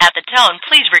tone,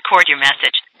 please record your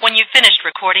message. When you've finished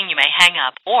recording, you may hang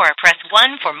up or press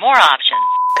 1 for more options.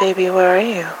 Baby, where are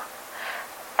you?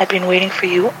 I've been waiting for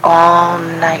you all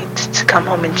night to come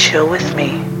home and chill with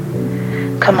me.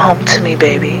 Come home to me,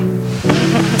 baby.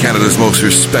 Canada's most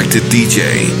respected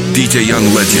DJ, DJ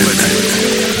Young Legend.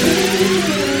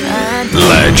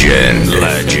 Legend.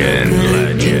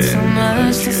 So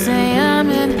much to say, I'm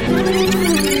in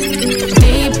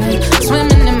deep in,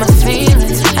 swimming in my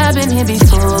feelings. I've been here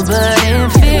before, but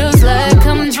it feels like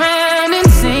I'm drowning,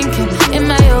 sinking in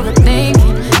my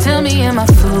overthinking. Tell me, am I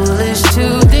foolish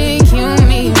to think you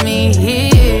meet me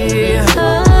here?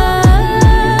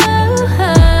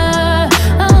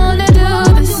 I wanna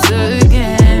do this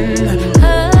again.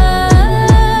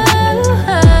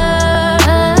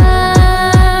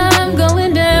 I'm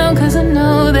going down 'cause I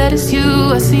know that it's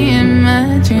you I see in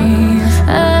my dreams.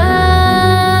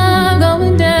 I'm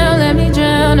going down, let me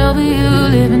drown over you,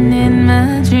 living in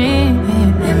my dream.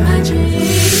 In my dream.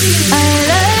 I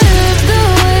love the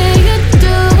way you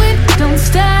do it, don't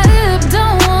stop,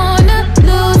 don't wanna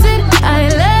lose it. I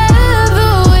love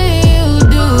the way you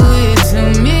do it to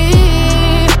me.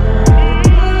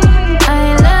 I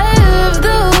love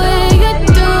the way you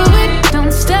do it,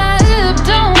 don't stop,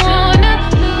 don't wanna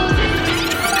lose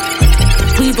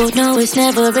it. We both know it's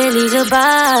never really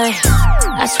goodbye.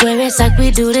 I swear it's like we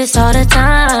do this all the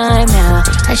time now.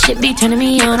 That shit be turning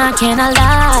me on, I cannot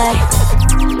lie.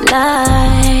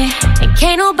 And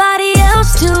can't nobody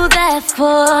else do that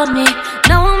for me.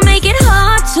 No one make it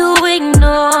hard to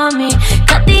ignore me.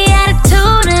 Cut the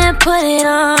attitude and put it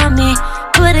on me.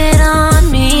 Put it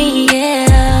on me,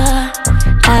 yeah.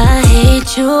 I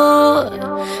hate you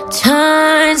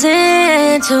turns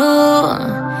into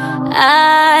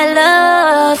I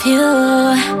love you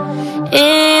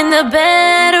in the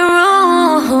bedroom.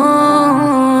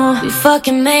 We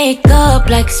fucking make up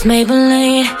like it's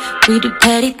Maybelline. We do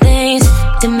petty things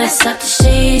to mess up the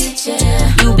sheets.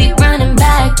 You be running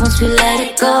back once we let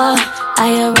it go. I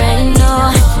already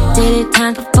know, did it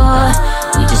time before.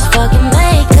 We just fucking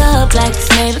make up like it's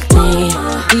Maybelline.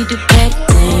 We do petty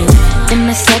things to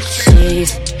mess up the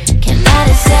sheets. Can't let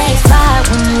it satisfy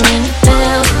when you in the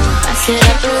field. I sit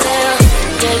up a little,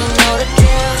 yeah, you know the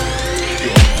drill.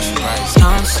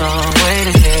 I'm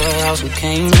waiting here, else we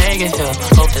can't make it here.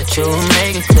 Hope that you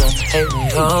make it clear. Hate when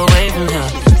you're away from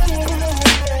here.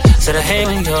 Said I hate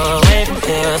when you're away from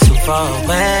here, too far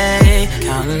away.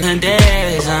 Counting the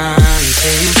days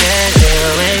until you get here.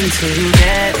 Wait until you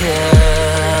get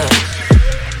here.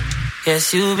 Yes,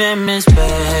 you've been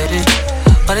misguided,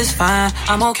 but it's fine,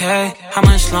 I'm okay. How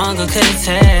much longer could it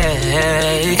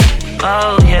take?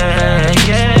 Oh yeah.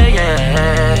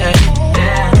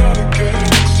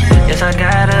 Yes, I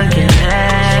gotta get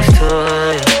next to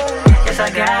you. Yes, I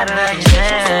gotta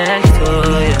get next to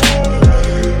you.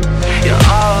 You're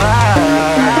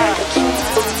alright.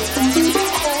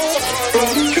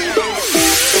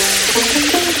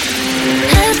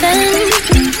 Heaven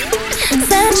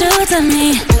sent you to me.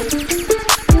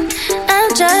 I'm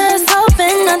just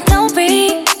hoping I don't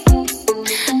beat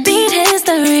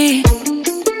history.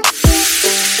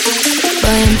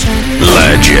 But I'm trying to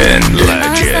Legend.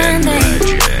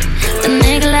 A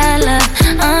nigga I love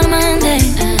on Monday.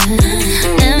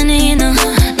 Never need no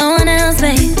one else,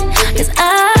 babe. 'Cause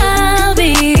I'll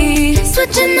be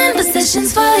switching in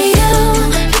positions for you.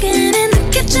 Getting in the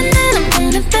kitchen and I'm in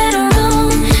the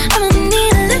bedroom. I don't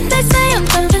need a lift, they say I'm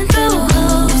pumping through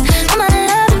holes. I'm out of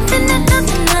love and finna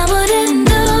nothing I wouldn't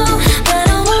do, but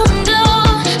I won't do.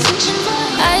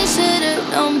 I should've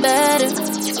known better.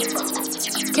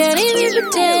 Can't even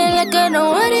pretend like I don't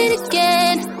want it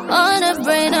again. On the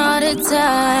brain all the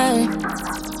time,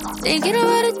 thinking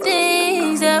about the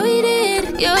things that we did.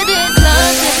 You did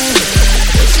something,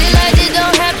 shit like this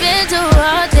don't happen too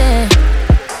often.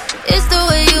 It's the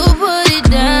way you put it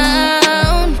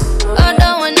down. I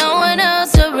don't want no one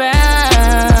else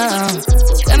around.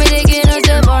 Got me taking a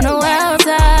step on the wild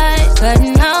side,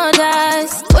 cutting all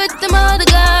ties with them other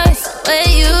guys.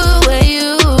 Where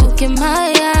you get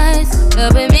my eyes,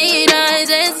 helping me nice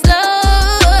and slow.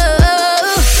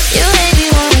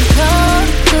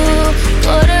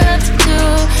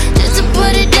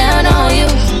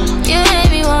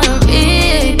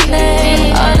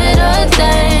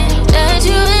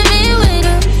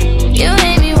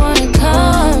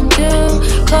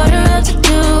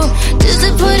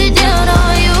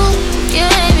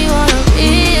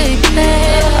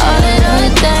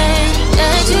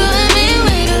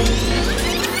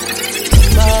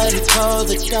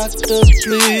 Doctor,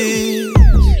 please,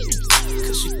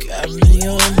 'cause you got me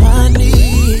on my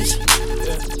knees.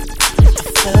 I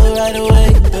fell right away,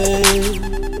 babe.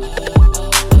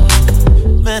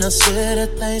 Man, And I swear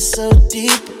that thing so deep,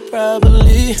 I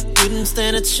probably wouldn't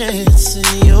stand a chance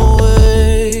in your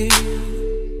way.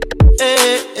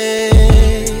 Hey,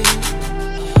 hey.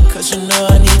 Cause you know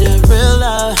I need that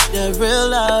real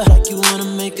love. Like you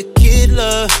wanna make a kid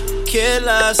love,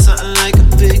 something like a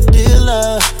big deal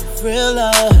love, real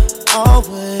love,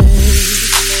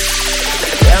 always.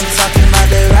 Yeah, I'm talking about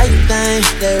that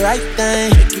right thing.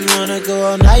 Make you wanna go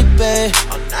all night, babe.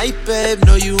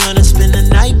 Know you wanna spend the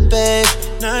night,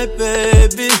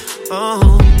 baby. I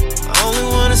only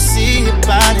wanna see your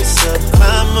body, so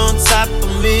climb on top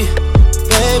of me,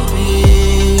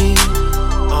 baby.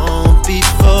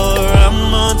 Before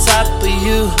I'm on top of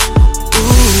you.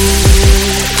 Ooh,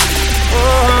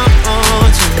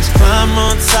 just climb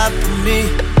on top of me,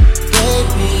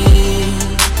 baby.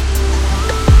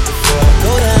 Before I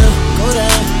go down. Before I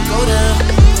go down.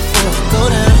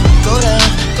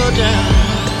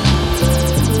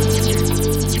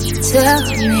 Tell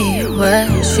me what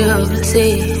you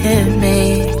see in me.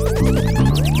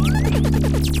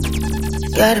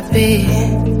 Gotta be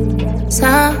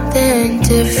something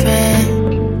different.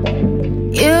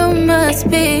 You must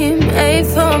be made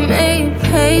for me.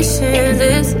 Patience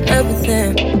is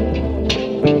everything.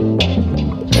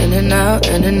 In and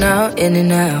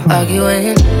out,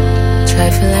 arguing,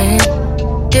 trifling,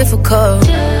 difficult,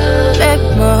 make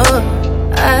more.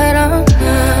 I don't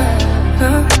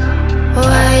know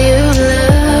why you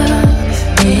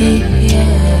love me,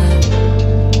 yeah.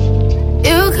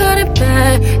 You got it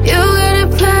bad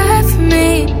for me,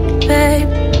 babe.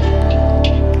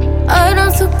 I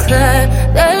don't so glad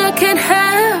that I can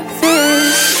have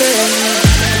this, yeah.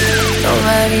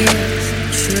 Nobody else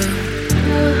true.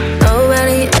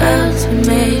 Nobody else would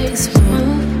make us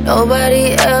move. Nobody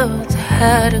else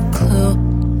had a clue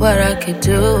what I could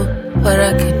do.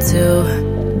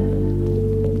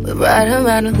 With right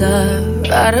amount of love,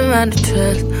 right amount of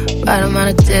trust, right amount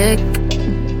of dick,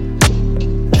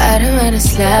 right amount of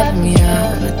slapping me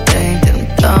out. I think that I'm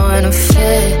throwing a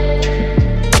fit.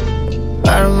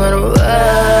 Right amount of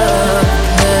love,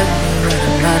 right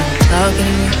amount of talking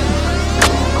to me.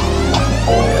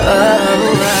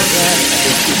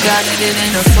 If you got it, it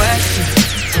ain't a question.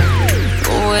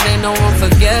 Oh, it ain't no room for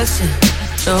guessing.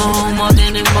 No more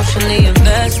than emotionally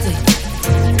invested.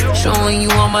 Showing you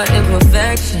all my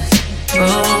imperfections.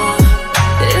 Oh,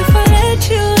 if I let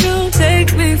you, don't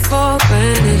take me for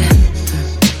granted.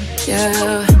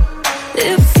 Yeah,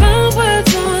 if I'm worth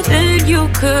more than you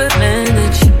could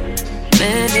manage,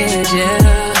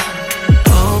 yeah.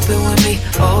 Open with me,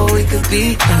 oh, we could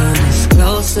be honest.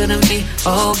 Closer to me,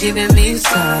 oh, giving me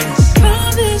silence.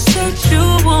 Promise that you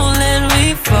won't let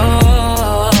me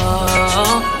fall.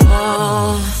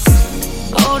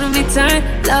 Holding me tight,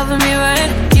 loving me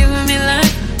right, giving me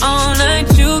life all night.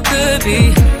 You could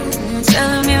be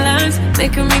telling me lies,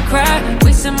 making me cry,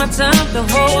 wasting my time the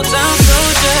whole time. So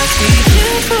just be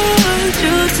careful what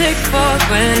you take for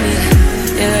granted,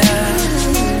 yeah.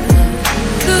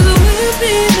 Cause with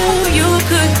me, know you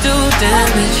could do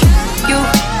damage. You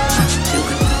could do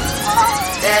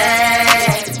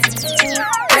damage.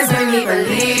 Let's make me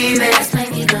believe it. Let's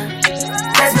make me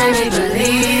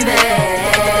believe it.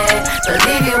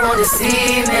 Believe you won't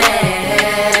deceive me.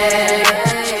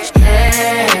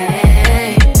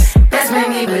 Hey, let's make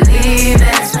me believe it.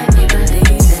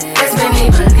 Let's make me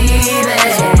believe it.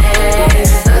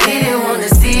 Believe you won't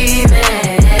deceive me.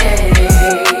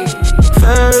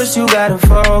 First you gotta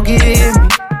forgive me.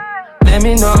 Let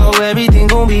me know everything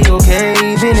gon' be okay.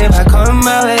 Even if I come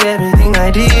out with everything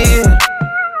I did,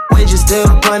 would you still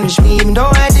punish me even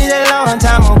though I did it a long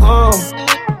time ago?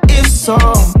 If so,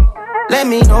 let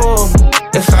me know.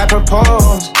 If I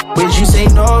propose, would you say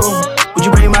no? Would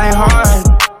you break my heart?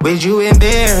 Would you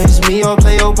embarrass me or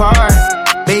play your part?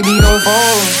 Baby, don't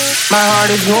fold, my heart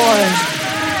is yours.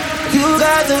 You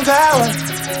got the power,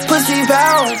 pussy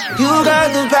power. You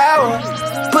got the power,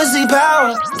 pussy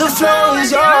power. The flow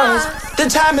is yours, the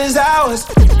time is ours.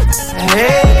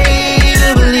 Hey,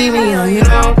 to believe me or you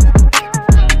don't.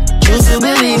 Choose to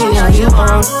believe me or you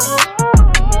won't.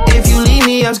 If you leave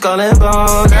me, I'm skull and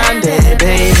bone. I'm dead,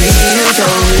 baby. You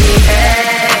told me,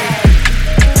 hey.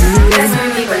 Let's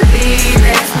make me believe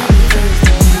it.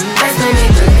 Let's make me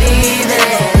believe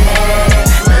it.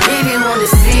 Believe you won't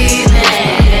deceive me.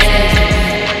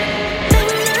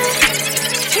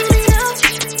 Hear me out,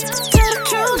 tell the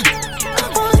truth. I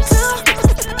wanna do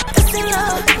this in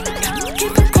love.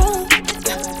 Keep it cool,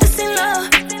 this in love.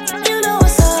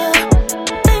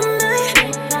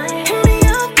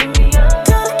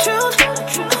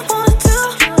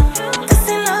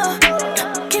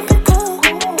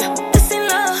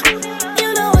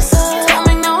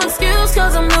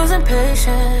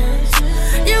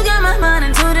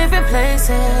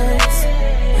 places.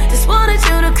 Just wanted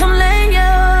you to come lay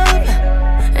up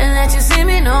and let you see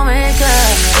me no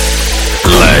makeup.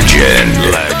 Legend.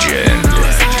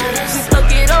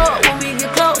 Look it up when we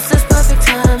get close, it's perfect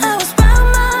time. I was about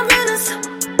my business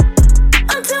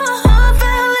until my heart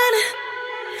fell in it.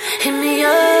 Hit me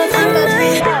up, hit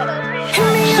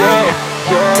me up.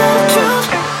 Tell the truth,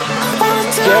 I want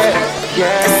to.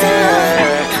 It's in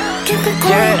love, keep it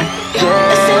cool.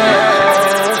 It's in love.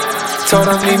 Told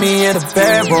him meet me in the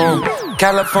bedroom.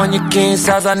 California king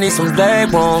size, I need some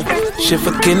leg room. Shit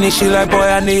for kidney, she like, boy,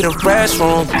 I need a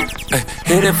restroom.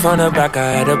 Hit it from the back, I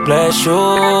had to bless you.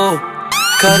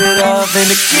 Cut it off in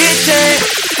the kitchen.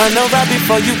 I know right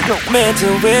before you broke my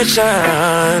intuition.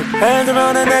 Hands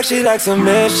around her neck, she like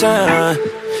submission.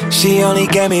 She only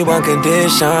gave me one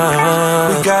condition.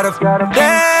 We gotta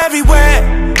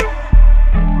everywhere.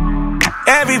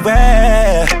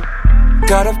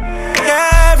 Gotta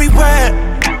everywhere.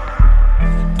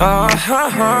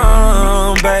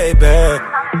 Baby.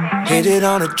 Hit it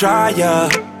on the dryer.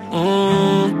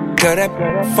 Got that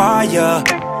fire.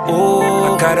 Ooh,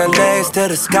 I got her legs to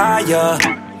the sky, yeah.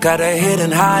 Got her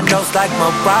hitting high notes like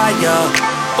Mariah.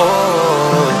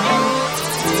 Oh,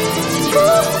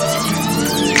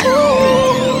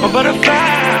 a butterfly.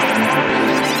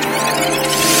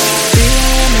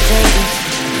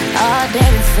 All day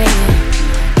we figure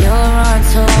you're on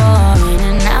tour, in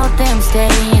and out them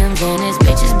stadiums, and this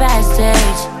bitch is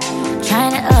backstage,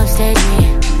 trying to upstage me.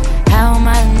 How am I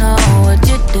to know what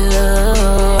you do?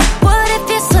 What if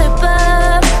you slip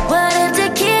up? What if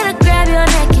tequila grab your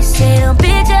neck? You say don't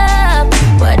bitch up.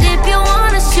 What if you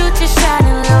wanna shoot your shot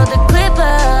and load the clip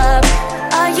up?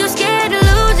 Are you scared to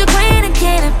lose your queen and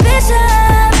can't bitch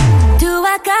up? Do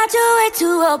I got you way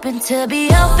too open to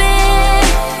be open?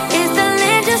 Is the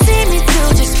lens you see me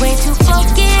through just way too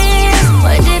focused?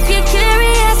 What if you're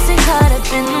curious and caught up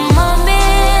in the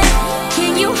moment?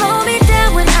 Can you hold me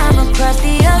down when I'm across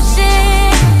the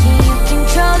ocean? Can you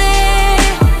control it?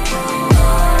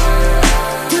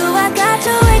 Do I got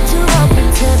you way too open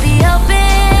to be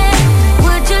open?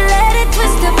 Would you let it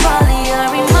twist up all of your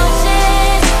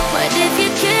emotions? What if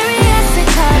you're curious and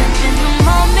caught up in the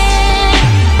moment?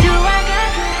 Do I got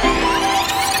you?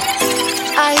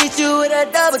 I hit you with a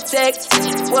double text.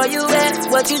 Where you at?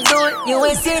 What you doing? You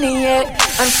ain't seen it yet.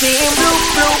 I'm seeing blue,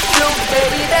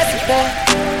 baby, that's a fact.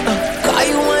 Call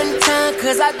you one time,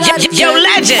 cause I got it. Yo,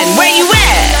 Legend, where you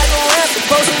at?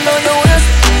 Supposed to know your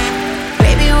answer.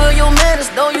 Baby, will you manners?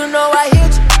 Don't you know I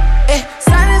hit you?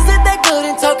 Silence is that good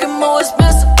and talking more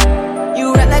expensive.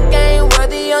 You act like I ain't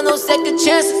worthy of no second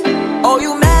chances. Oh,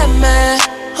 you mad?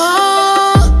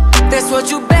 Oh, that's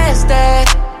what you best at.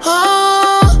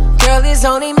 Oh, girl, it's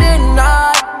only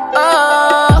midnight.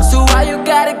 Oh, so why you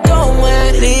gotta go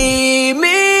and leave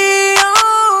me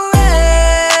on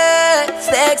red?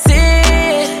 Sexy,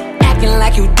 acting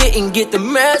like you didn't get the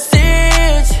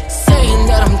message. Saying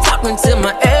that I'm talking to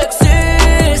my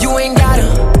exes. You ain't gotta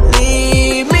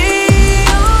leave me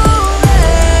on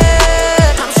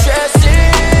red. I'm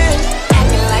stressing,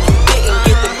 acting like you didn't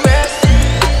get the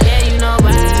message. Yeah, you know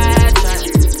why I try to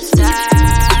stop.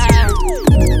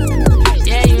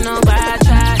 Yeah, you know why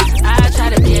I try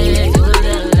to give you a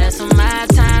little less of my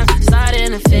time.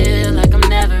 Starting to feel like I'm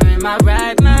never in my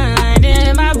right mind.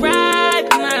 In my right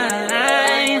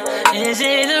mind. Is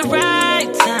it the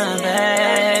right time,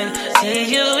 babe? See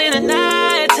you in the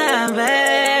nighttime,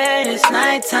 babe. It's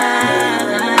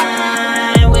nighttime.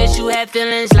 Wish you had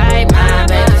feelings like mine,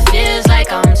 babe. It feels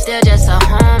like I'm still just a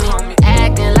homie.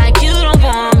 Acting like you don't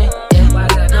want me.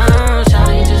 No,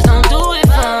 shawty, just don't do it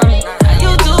for me.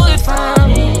 You do it for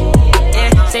me. Yeah,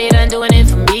 say you done doing it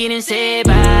for me, then say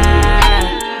bye.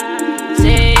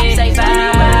 Say bye.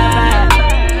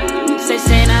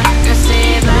 Say now, girl,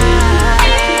 say bye.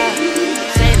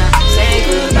 Say now, say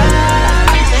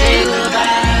goodbye. Say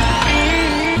goodbye.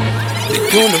 The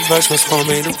universe was for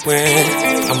me to win.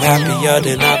 I'm happier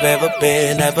than I've ever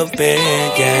been,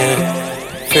 yeah.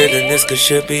 Feeling this could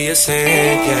should be a sin,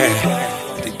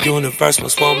 yeah. The universe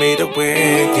must want me to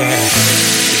win, yeah.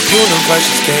 The universe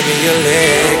just gave me a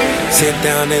leg. Sit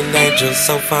down an angel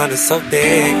so fine and so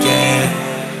big, yeah.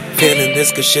 Feeling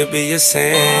this could should be a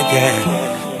sin,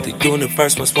 yeah. The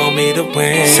universe must want me to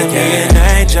win. Send me an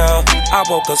angel. I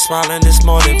woke up smiling this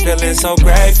morning, feeling so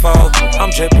grateful.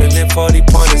 I'm dripping in 40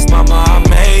 pointers, mama, I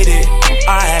made it.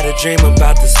 I had a dream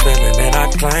about this feeling and I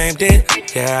claimed it.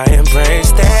 Yeah, I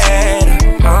embraced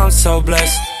it. I'm so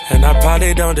blessed, and I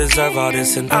probably don't deserve all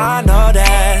this. And I know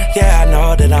that, yeah, I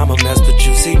know that I'm a mess, but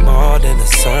you see more than the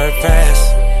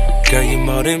surface. Girl, you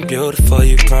more than beautiful,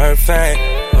 you perfect.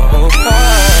 Oh,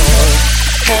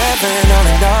 heaven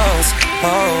only knows.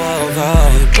 Oh,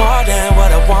 more than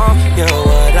what I want, you're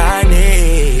what I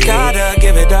need. Gotta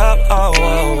give it up, oh,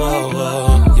 oh, oh,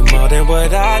 oh. You're more than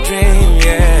what I dream,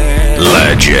 yeah.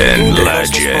 Legend.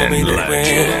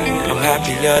 I'm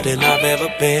happier than I've ever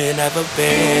been,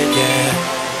 yeah.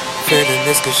 Feeling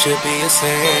this should be a sin,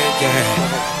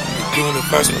 yeah. The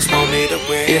universe must want me to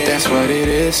win. If that's what it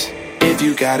is, if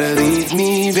you gotta leave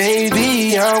me,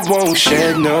 baby, I won't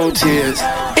shed no tears.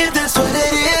 If that's what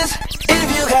it is, if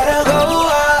you gotta go,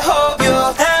 I hope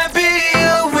you're happy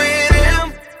with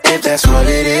him. If that's what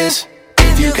it is,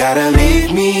 if you gotta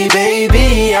leave me,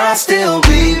 baby, I'll still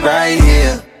be right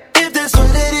here. If that's what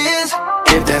it is,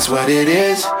 if that's what it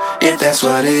is, if that's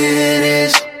what it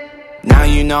is. Now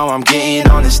you know I'm getting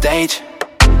on the stage,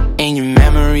 and your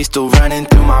memory's still running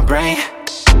through my brain.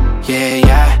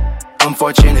 Yeah,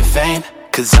 unfortunate fame,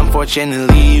 cause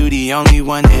unfortunately you the only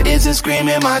one that isn't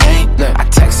screaming my name. Look, I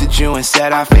texted you and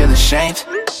said I feel ashamed.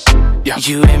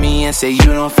 You hit me and say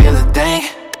you don't feel a thing.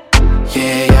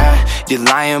 Yeah, you're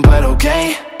lying but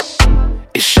okay.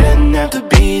 It shouldn't have to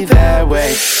be that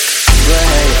way. But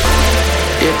hey,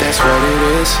 if that's what it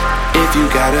is, if you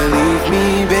gotta leave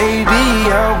me, baby,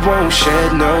 I won't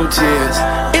shed no tears.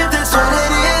 If that's what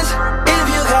it is, if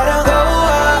you gotta go,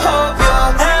 I hope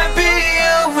you're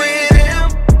happier with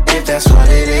him. If that's what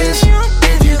it is,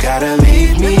 if you gotta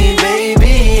leave me,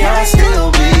 baby, I'll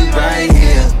still be right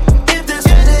here. If that's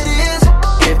what it is,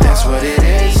 if that's what it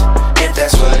is, if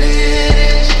that's what it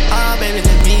is. Oh, baby,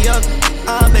 lift me up.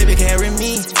 Oh, baby, carry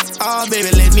me. Oh, baby,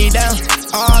 let me down.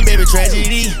 Oh, baby,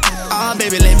 tragedy. Oh,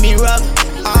 baby, let me rock.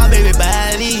 Oh, baby,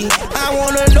 body. I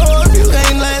wanna know if you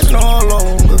can't last no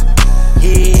longer.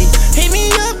 Yeah. Hit me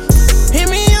up,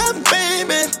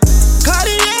 baby.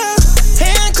 Cartier,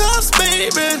 handcuffs,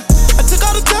 baby. I took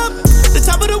all the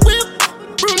top of the whip.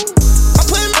 I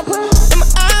put in my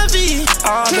IV.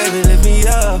 Oh, baby, lift me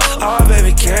up. Oh,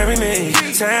 baby, carry me.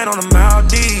 Tan on the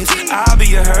Maldives. I'll be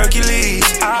your Hercules.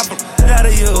 I'll be out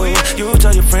of you. You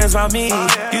tell your friends about me.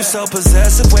 You so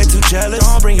possessive, way too jealous.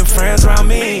 Don't bring your friends around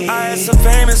me. I had some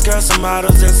famous girls, some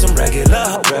models, and some regular.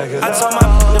 I told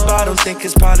my if I don't think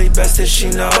it's probably best that she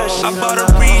knows. I bought a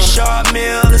Richard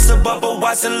Mille. It's a Bubba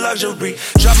Watson luxury.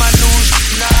 Drop my new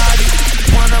naughty.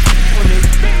 Wanna with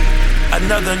me.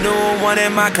 Another new one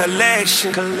in my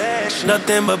collection.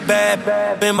 Nothing but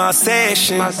bad in my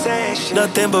section.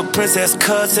 Nothing but princess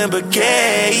cuts and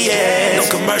baguette. Yeah. No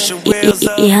commercial wheels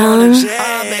up on a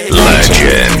jet.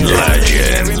 Legend.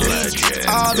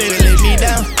 Oh, baby, let me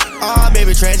down. Oh,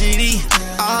 baby, tragedy.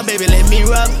 Oh, baby, let me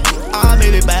rock. Oh,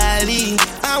 baby, body.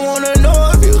 I wanna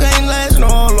know if you can't last no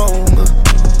longer.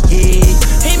 Yeah.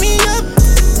 Hit me up,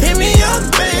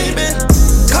 baby.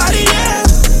 Cartier,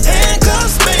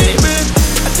 handcuffs, baby.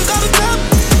 I took all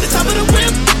the top of the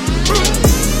whip.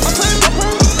 I put in my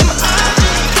eye.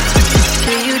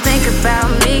 Do you think about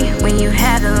me when you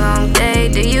had a long day?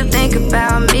 Do you think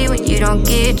about me when you don't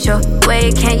get your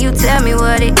way? Can you tell me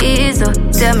what it is or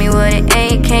tell me what it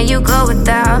ain't? Can you go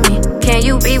without me? Can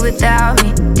you be without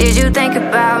me? Did you think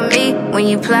about me when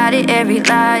you plotted every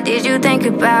lie? Did you think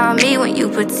about me when you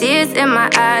put tears in my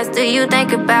eyes? Do you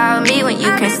think about me when you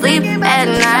can't sleep at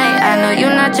night? I know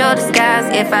you're not your disguise.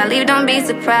 If I leave, don't be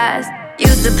surprised.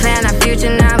 Used to plan our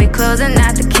future, now we closing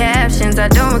out the captions. I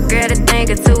don't regret a thing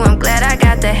or two, I'm glad I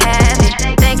got to have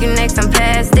it. Thank you, next I'm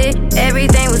past it.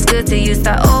 Everything was good till you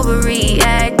start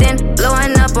overreacting.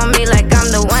 Blowing up on me like I'm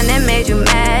the one that made you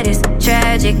mad. It's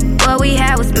tragic, what we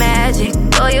had was magic.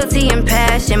 Loyalty and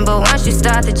passion, but once you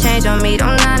start to change on me,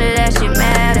 don't none of that shit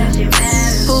matter.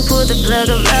 Who pulled the plug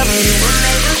of love on you? What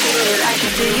made you feel like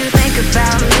it? Do you think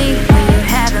about me when you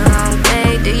had a long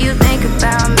day? Do you think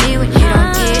about me when you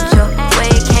don't get your way?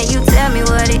 Can you tell me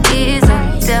what it is or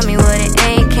tell me what it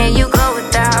ain't? Can you go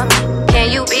without me?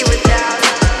 Can you be without me?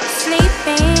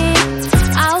 Sleeping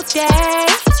all day,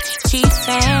 cheap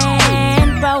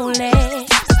and rolling,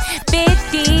 big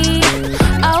D,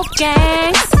 oh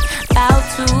gangs, about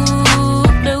to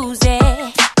lose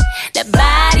it. The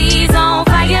body's on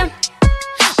fire.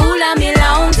 Ooh, love me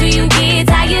long till you get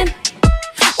tired.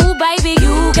 Ooh, baby,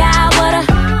 you got what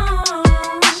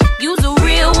you's a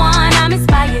real one, I'm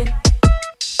inspired.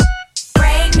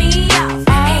 Break me off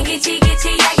and get you,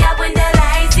 yeah, yeah, when the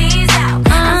lights is out.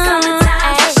 I'm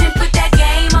summertime, pushing, put that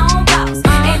game on pause.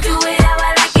 And do it how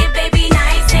I like it, baby,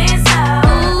 nice and slow.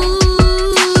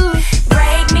 Ooh,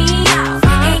 break me off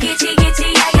and get you,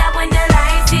 yeah, yeah, when the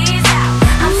lights is out.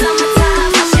 I'm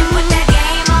summertime, pushing, put that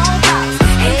game on pause.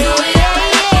 And do it how I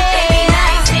like it, baby,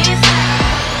 nice and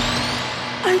slow.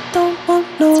 I don't want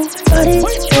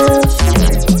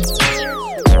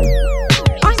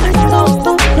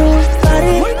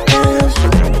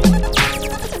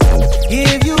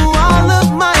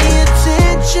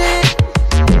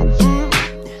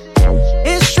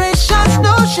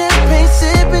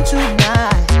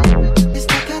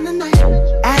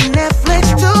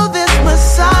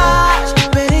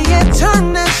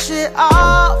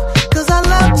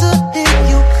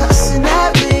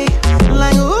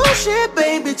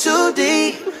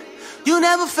You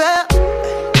never felt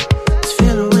this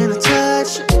feeling when I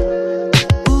touch you.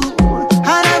 Ooh,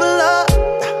 I never loved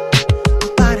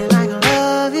nobody like I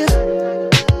love you.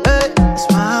 Hey, that's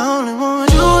why I only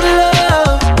want you to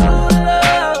love.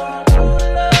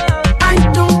 I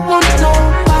don't want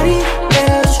nobody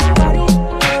else. I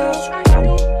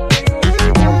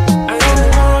only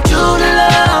want you to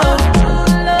love.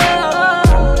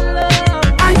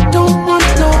 I don't want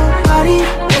nobody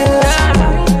else.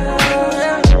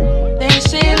 They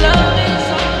say love is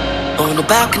on the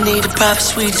balcony, the private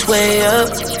suite is way up.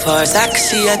 Far as I can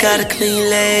see, I got a clean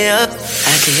layup.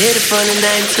 I can hit it from the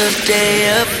night till the day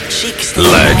up. She can stay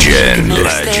Legend.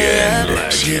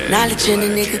 She acknowledging the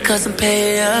nigga cause I'm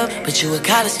paid up. But you a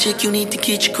college chick, you need to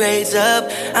get your grades up.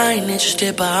 I ain't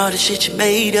interested by all the shit you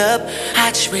made up.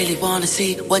 I just really wanna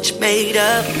see what you made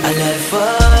up. I let her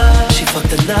fuck, she fucked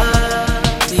the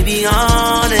love. We be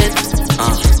on it.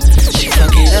 She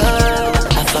fuck it up,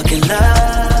 I fucking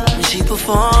love when she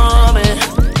performing.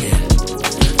 Yeah.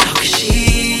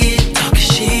 Talking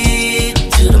shit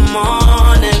to the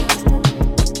morning.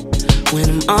 When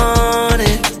I'm on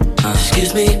it,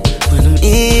 excuse me, when I'm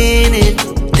in it,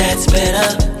 that's better.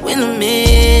 When I'm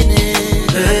in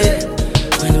it, hey.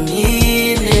 When I'm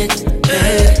in it,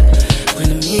 hey. When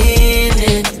I'm in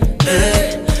it,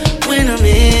 hey. When I'm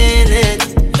in it,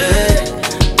 hey.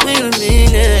 When I'm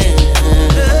in it,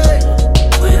 hey.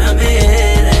 When I'm in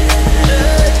it,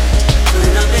 hey.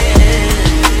 When I'm in it,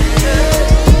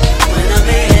 when I'm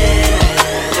in it.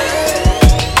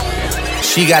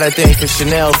 She got a thing for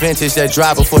Chanel vintage that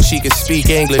dropped before she could speak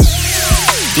English.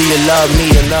 Do you love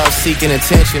me or love seeking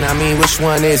attention? I mean, which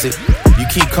one is it? You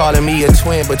keep calling me a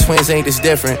twin, but twins ain't this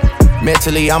different.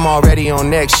 Mentally, I'm already on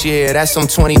next year. That's some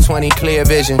 2020 clear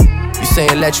vision. You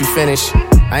saying let you finish?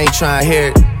 I ain't trying to hear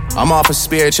it. I'm off of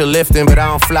spiritual lifting, but I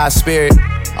don't fly spirit.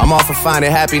 I'm off of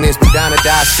finding happiness, but down to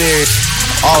die serious.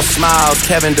 All smiles,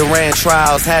 Kevin Durant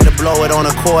trials. Had to blow it on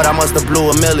a court, I must have blew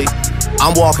a milli.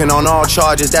 I'm walking on all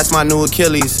charges, that's my new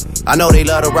Achilles. I know they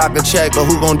love to rock the check, but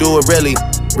who gon' do it really?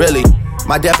 Really?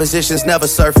 My depositions never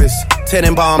surface.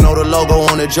 Tenenbaum know the logo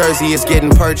on the jersey is getting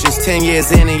purchased. 10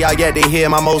 years in and y'all yet to hear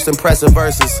my most impressive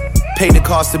verses. Paid the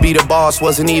cost to be the boss,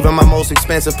 wasn't even my most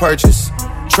expensive purchase.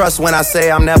 Trust when I say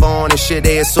I'm never on the shit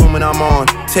they assuming I'm on.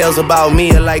 Tales about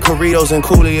me are like Corritos and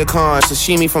Coolia Khan.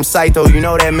 Sashimi from Saito, you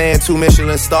know that man, 2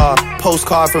 Michelin star.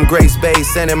 Postcard from Grace Bay,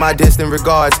 sending my distant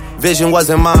regards. Vision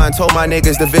wasn't mine, told my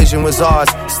niggas the vision was ours.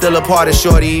 Still a part of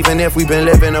shorty, even if we been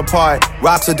living apart.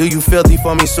 Rocks will do you filthy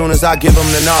for me soon as I give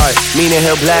him the nod. Meaning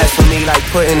he'll blast for me like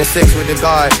putting the 6 with the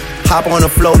guard. Hop on the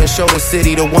float and show the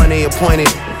city the one they appointed.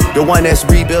 The one that's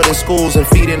rebuilding schools and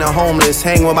feeding the homeless.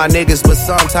 Hang with my niggas, but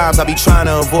sometimes I be trying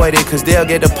to avoid it. Cause they'll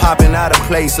get to popping out of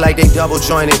place like they double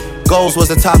jointed. Goals was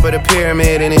the top of the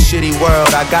pyramid in a shitty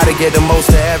world. I gotta get the most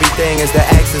of everything as the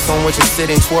axis on which a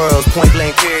sitting twirls. Point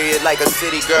blank period like a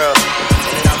city girl.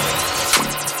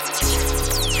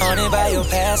 Haunted by your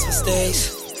past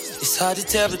mistakes. It's hard to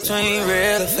tell between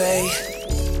real or fake.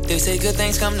 They say good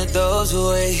things come to those who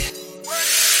wait.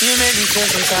 You make me feel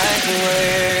some type of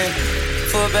way,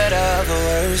 for better or for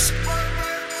worse,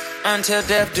 until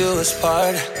death do us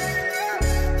part.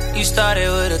 You started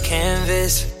with a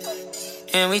canvas,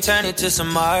 and we turned it to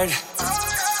some art.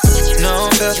 No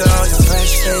filter on your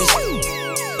fresh face,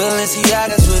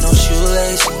 Balenciagas with no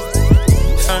shoelace.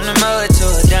 From the mud to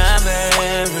a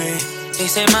diamond ring. They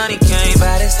say money can't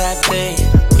buy this type of thing.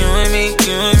 You and me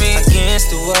against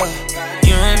the world.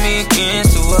 You and me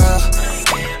against the world.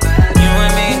 You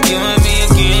and me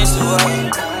against the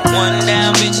world. One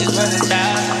down, bitches worth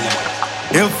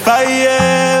 1,000. If I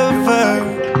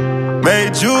ever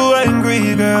made you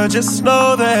angry, girl, just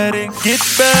know that it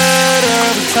gets better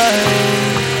with time.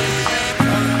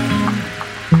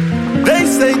 They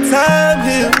say time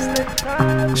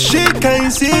heals. She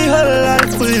can't see her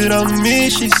life without me.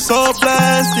 She's so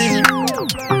blasted.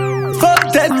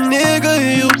 Fuck that nigga,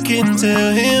 you can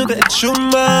tell him that you're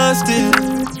mine still.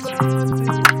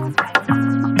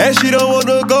 And she don't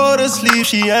wanna go to sleep,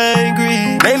 she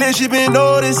angry. Lately she been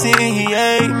noticing he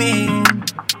ain't me.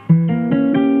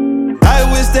 I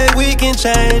wish that we can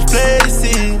change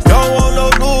places. Don't want no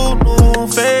new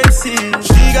faces.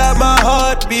 She got my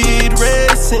heartbeat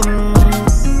racing.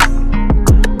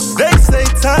 They say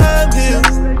time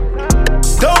heals.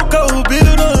 Don't go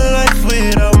build a life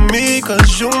without me,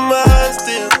 cause you mine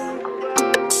still.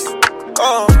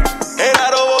 And I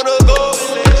don't wanna go.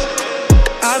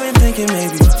 I've been thinking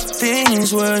maybe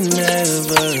things were never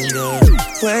the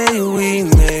way we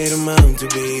made them out to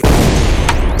be.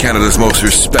 Canada's most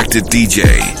respected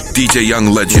DJ, DJ Young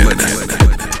Legend.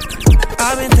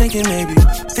 I've been thinking maybe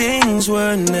things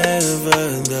were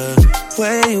never the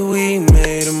way we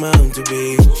made them out to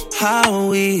be, how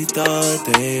we thought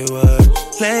they were.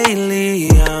 Lately,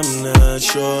 I'm not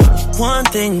sure. One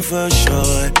thing for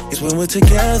sure is when we're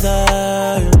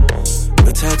together,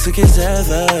 we're toxic as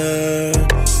ever.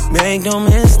 Make no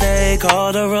mistake,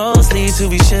 all the roads lead to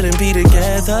we shouldn't be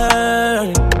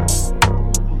together.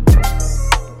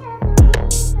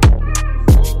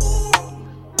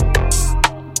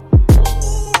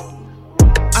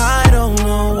 I don't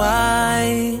know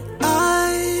why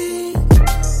I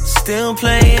still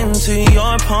play into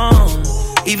your palm,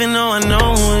 even though I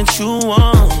know what you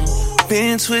want.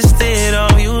 Been twisted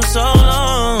of you so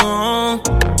long.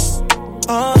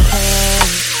 Oh,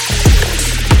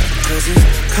 cause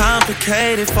it's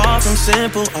complicated, far from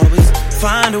simple. Always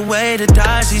find a way to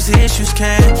dodge these issues.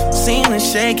 Can't seem to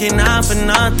shake it, not for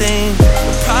nothing.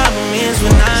 The problem is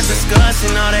we're not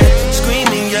discussing all that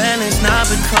screaming, yelling's not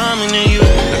becoming to you.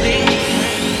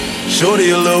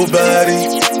 Shorty a little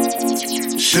body,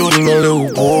 shorty my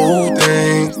little boo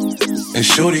thing, and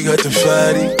shorty got the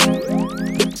fatty.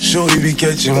 Shorty be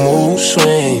catching mood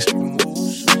swings.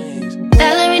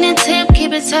 Ballerina tip,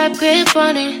 keep a tight grip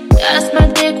on it. That's my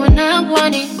dick when I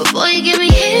want it. Before you get me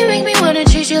here, make me wanna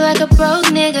treat you like a broke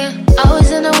nigga.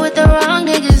 Always end up with the wrong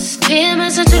niggas.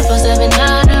 PMS on 24/7,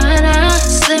 nah.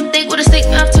 Slim thick with a stick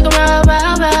mouth, took a rah.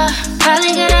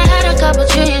 Probably gonna have a couple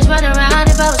trillions running around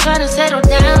if I was trying to settle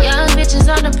down. Young bitches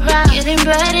on the prowl, getting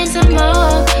bread and some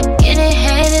more, getting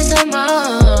head and some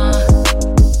more.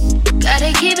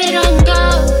 Gotta keep it on go,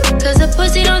 cause the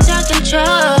pussy don't talk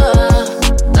control.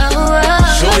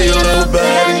 Shorty a little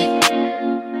baddie,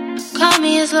 call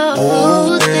me a slow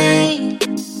boo thing.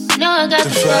 Know I got the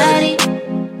fatty,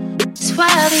 that's why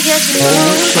I be catching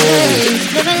mood swings.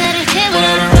 Never let it hit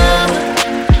without a rubber,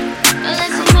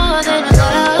 unless it's more than a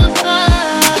lover.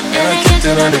 And I kept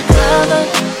it undercover,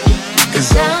 cause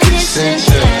I'm kissing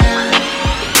you.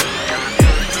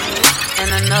 And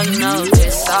I know you know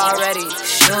this already.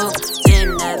 Shoot in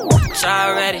that bitch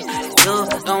already. You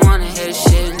don't wanna hear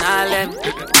shit, nah, let me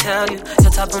tell you.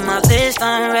 You're top of my list,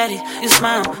 I'm ready. You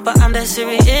smile, but I'm that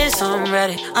serious, I'm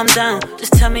ready. I'm down,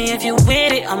 just tell me if you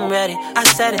with it, I'm ready. I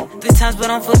said it 3 times, but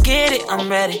don't forget it, I'm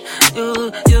ready.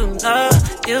 You know,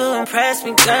 you impress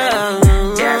me, girl.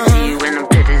 Yeah, I see you in them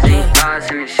pictures, and you bars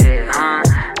and shit, huh?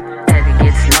 Had to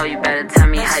get to know you better, tell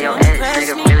me how your ex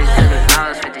nigga really took the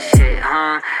loss with the shit,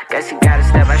 huh? Guess you gotta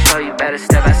step, I show you better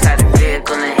step outside the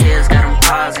vehicle and hills, got them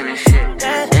pausing and shit.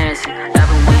 Dancing,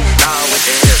 loving when you start with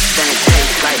the hips, then it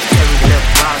tastes like cherry lip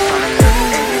gloss on the lip.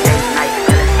 Every night,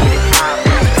 let's get it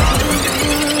poppin'.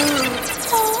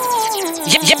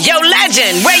 Yo,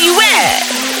 legend, where you at?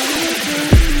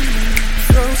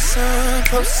 Throw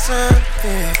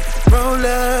something, roll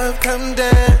up, come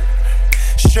down.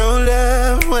 Show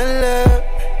love, one love.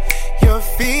 Your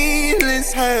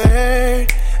feelings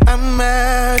hurt. I'm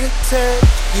out of touch.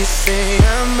 You say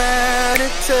I'm out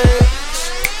of touch.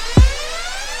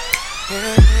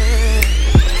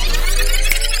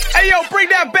 Hey yo, bring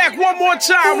that back one more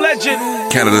time, legend.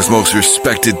 Canada's most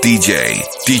respected DJ,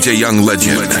 DJ Young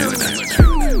Legend.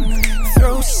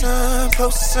 Throw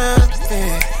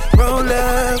something, roll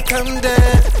up, come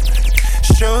down.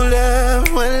 Show love,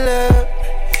 one love.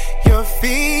 Your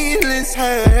feelings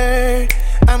hurt.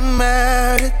 I'm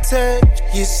out of touch.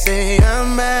 You say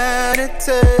I'm out of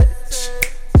touch.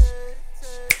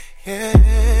 Yeah.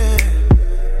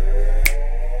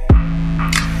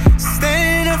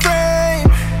 Standing in a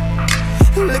frame,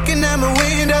 looking out my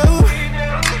window.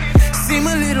 See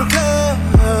my little girl.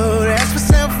 Ask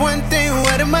myself one thing: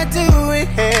 what am I doing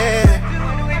here?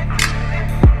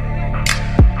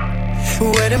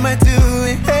 What am I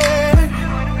doing here?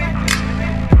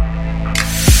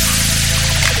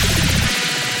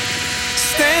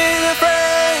 Standing in a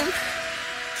frame,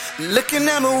 looking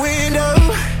out my window.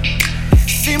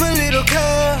 See my little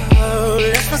girl.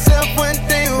 Ask myself one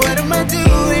thing: what am I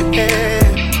doing here?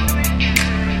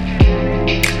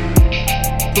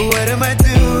 What am I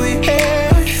doing here?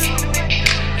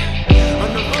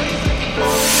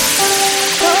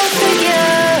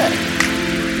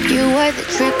 You were the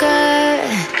trigger.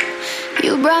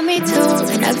 You brought me to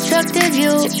an obstructive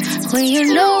view. When you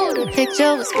knew the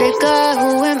picture was bigger.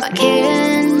 Who am I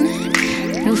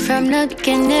kidding? Knew from the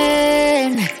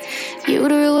beginning.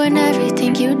 You'd ruin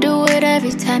everything. You do it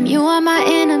every time. You are my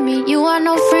enemy. You are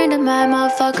no friend of mine,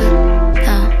 motherfucker.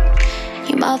 No.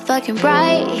 You motherfucking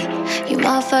right. You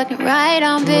motherfucking right,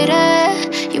 I'm bitter.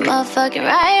 You motherfucking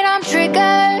right, I'm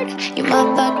triggered. You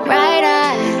motherfucking right,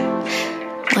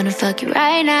 I wanna fuck you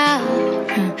right now.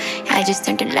 I just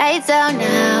turned the lights out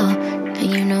now. And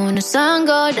you know when the sun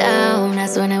go down,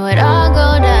 that's when it would all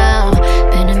go down.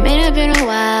 Been a minute, been a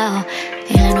while.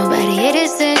 Ain't let nobody hit it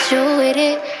since you with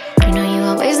it. You know you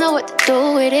always know what to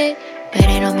do with it. But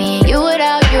ain't on me and you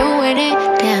without you in it.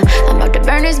 Damn, I'm about to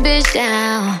burn this bitch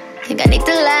down. Think I need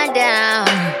to lie down.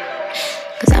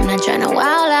 Cause I'm not tryna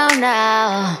wild out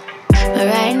now. But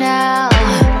right now,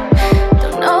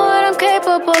 don't know what I'm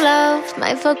capable of.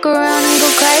 Might fuck around and go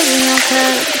crazy on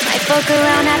club. Might fuck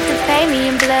around, have to pay me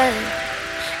in blood.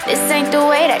 This ain't the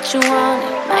way that you want it.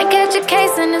 Might catch a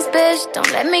case in this bitch. Don't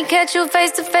let me catch you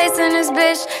face to face in this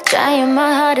bitch. Trying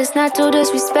my hardest not to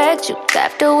disrespect you.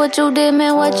 After what you did,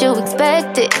 man, what you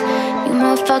expected. You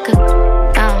motherfucker,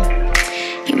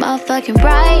 you motherfucking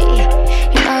right.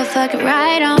 You motherfucking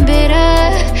right, I'm bitter.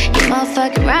 You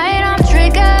motherfucking right, I'm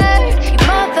triggered. You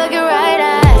motherfucking right,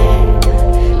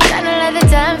 tryna let the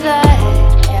time fly.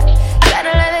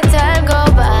 Tryna let the time go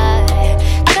by.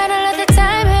 Tryna let the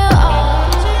time heal all.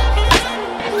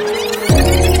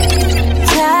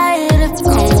 Tired of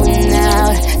going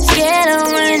out, scared of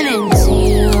running into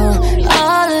you.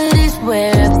 All of these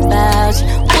whereabouts,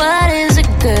 what is a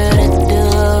girl to do?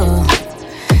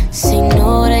 Say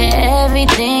no to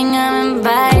everything I'm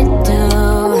invited to,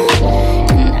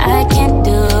 and I can't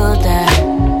do that.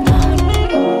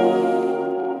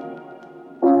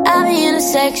 I'll be in a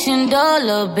section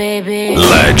dolo, baby.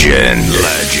 Legend.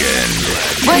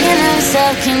 Working on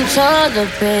self-control,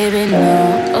 baby, no.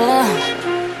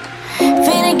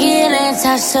 Finna get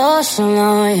anti-social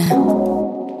on ya.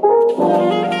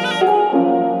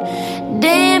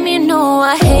 Damn, you know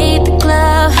I hate the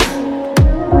club,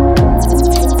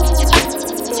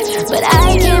 but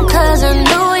I came cause I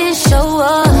knew you'd show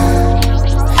up.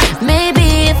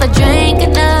 Maybe if I drank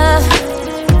enough,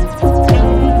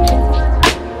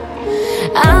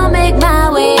 I'll make my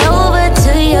way over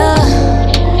to you.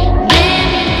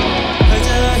 Heard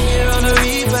you out here on the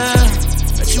rebound,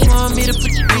 but you want me to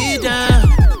put your beat down.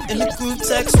 In the group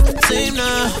text with the team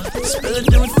now. Spill it,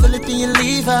 do it, fill it, then you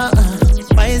leave out.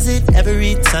 Why is it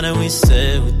every time that we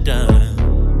say we're done,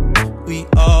 we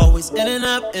always in and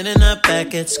up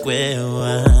back at square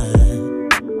one?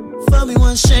 For me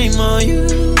once, shame on you.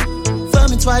 For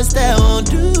me twice, that won't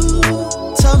do.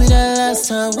 Told me that last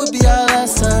time would be our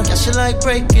last time. Guess you like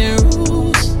breaking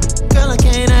rules. Girl, I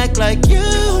can't act like you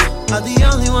are the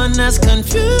only one that's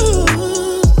confused.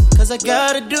 Cause I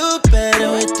gotta do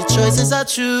better with the choices I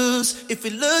choose. If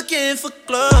you're looking for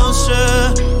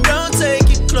closure, don't take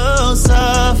your clothes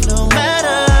off. No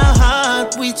matter how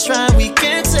hard we try, we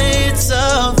can't say it's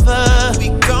over. We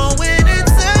going in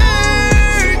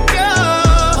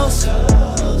circles.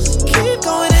 Keep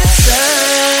going in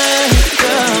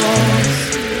circles.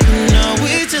 No,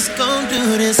 we just gon'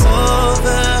 do this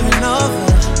over and over.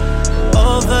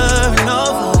 Over and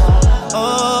over.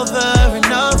 Over and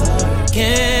over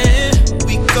again.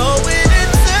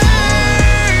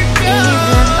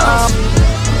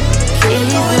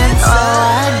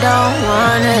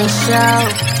 Show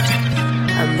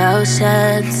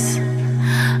emotions,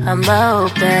 I'm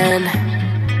open.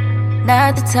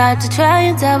 Not the type to try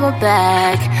and double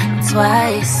back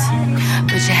twice,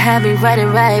 but you have me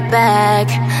running right back.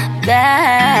 I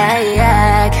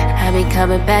be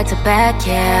coming back to back,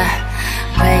 yeah.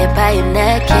 Praying by your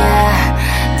neck, yeah.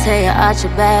 Tell you arch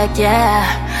your back, yeah.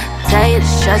 Tell you to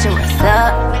shut your ass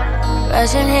up.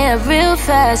 Rushing here real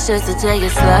fast just to take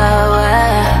it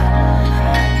slower.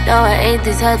 No, I ain't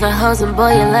these other hoes, and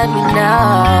boy, you let me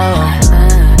know.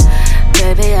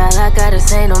 Baby, all I gotta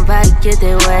say, nobody get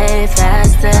there way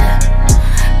faster.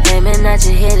 Claiming that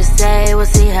you're here to stay, we'll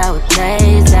see how it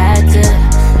plays after.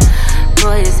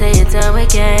 Boy, you say you're done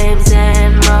with games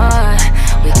and more.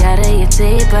 We gotta get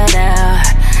deeper now,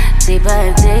 deeper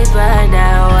and deeper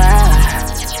now.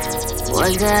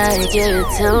 One day you give it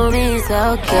to me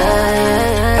so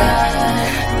good.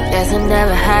 Guess I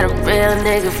never had a real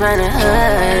nigga from the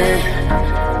hood.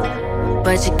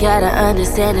 But you gotta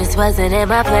understand this wasn't in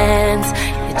my plans.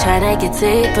 You're tryna get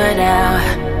deeper now.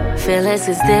 Feelings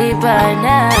is deeper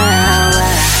now.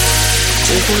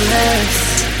 We can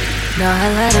mix. Know I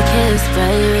let a kiss,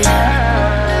 baby.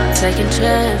 Taking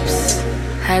trips.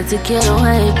 Had to get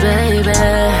away, baby.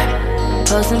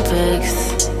 Posting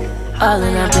pics. All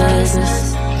in our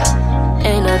business.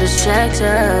 Ain't no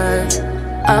distraction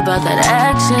about that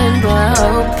action, but I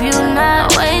hope you're not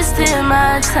wasting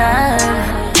my time.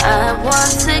 I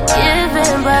want to give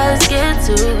in, but it's scared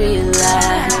to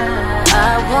rely.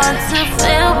 I want to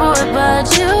feel good, but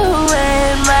you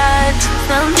ain't mine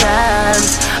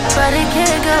sometimes. But it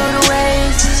can't go to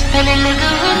waste. And a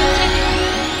nigga,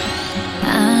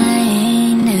 I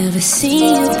ain't never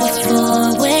seen you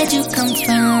before. Where'd you come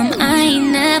from? I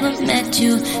ain't never met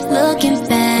you. Looking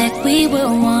back, we were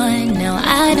one. Now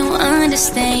I don't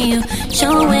understand you.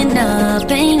 Showing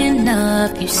up ain't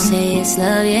enough. You say it's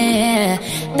love, yeah.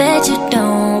 Bet you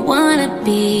don't wanna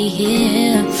be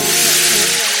here.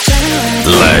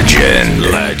 Legend.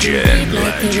 Like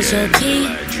it was your key.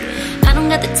 I don't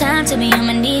got the time to be on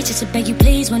my knees just to beg you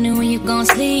please. Wondering when you gon'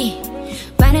 sleep.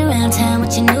 Riding around town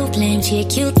with your new flame. She a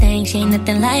cute thing, she ain't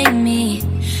nothing like me.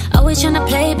 Always tryna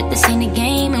play, but this ain't a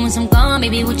game. And once I'm gone,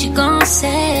 baby, what you gon'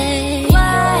 say?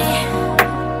 Why?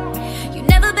 You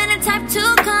never been the type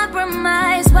to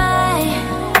compromise. Why?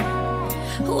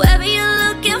 Whoever you're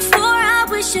looking for, I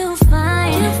wish you'd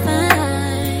find.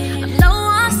 I'm low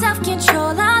on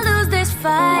self-control, I'll lose this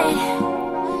fight.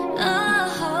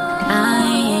 I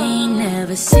ain't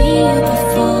never seen you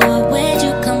before. Where'd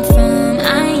you come from? I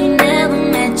ain't never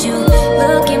met you.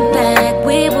 Looking back,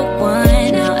 we were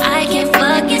one. Now I can't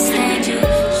fucking stand you.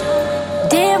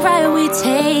 Damn right we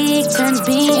take turns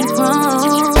being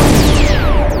wrong.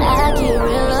 I get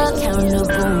real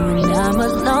accountable when I'm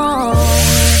alone.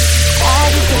 I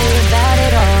get good about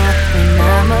it all when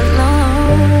I'm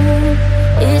alone.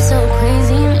 It's so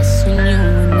crazy missing you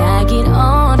when I get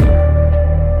on.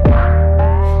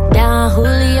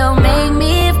 Julio make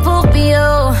me Fulvio.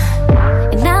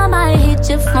 And I might hit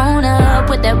your phone up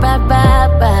with that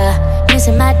rah-rah-rah.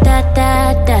 Missing my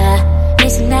da-da-da.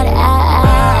 Missing that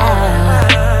ah.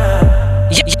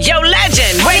 Yo,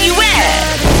 Legend, where you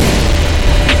at?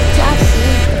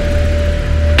 Toxic.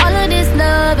 All of this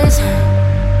love is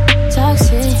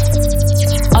toxic.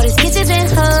 All these kisses and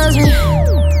hugs me.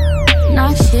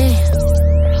 Not shit.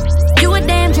 You a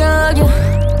damn drug, you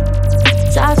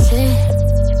toxic.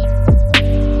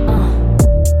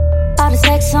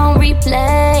 Sex on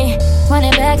replay,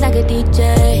 running back like a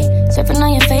DJ. Surfing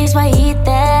on your face while you eat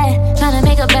that. Tryna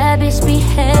make a bad bitch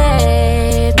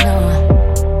behave. No,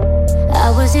 I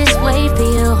was just wait for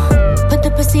you. Put the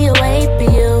pussy away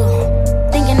for you.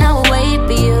 Thinking I would wait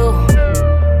for you.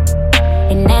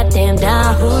 And that damn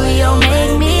Don Julio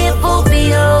made me a fool for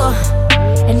you.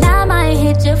 And I might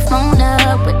hit your phone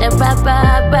up with that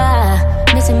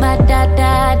rah-rah-rah. Missing my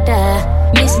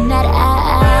da-da-da. Missing that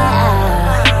ah.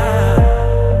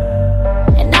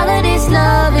 This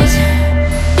love is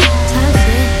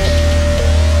toxic.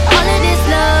 All of this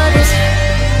love is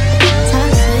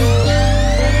toxic.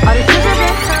 All the good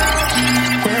that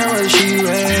where was she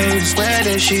raised? Where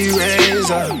did she raise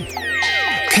up?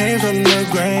 Came from the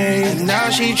grave, and now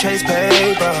she chase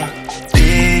paper.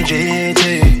 PGT,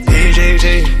 PGT,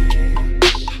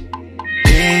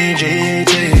 PGT,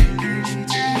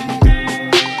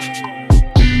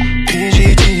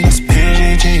 PGT, that's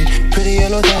PGT. Pretty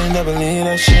yellow thing, I believe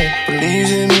that shit.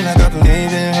 Believes in me like I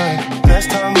believe in her. Last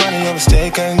time money over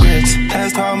steak and grits.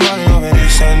 Last time money over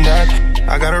this and that.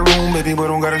 I got a room, baby, but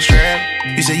don't got a strap.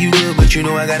 You say you good, but you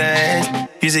know I got a ass.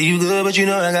 You say you good, but you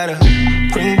know I got a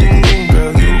ring, ding, ding,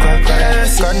 girl, you got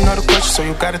class. Got another question, so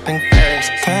you gotta think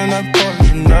fast. Can I pour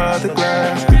another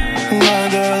glass?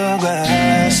 Another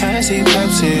glass. Hennessy,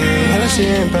 Pepsi, Hennessy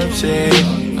and Pepsi.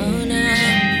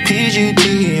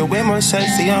 PGT, you're way more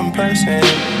sexy in person.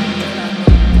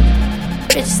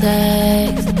 Rich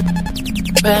sex,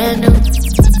 brand new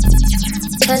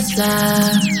Tesla.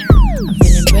 I'm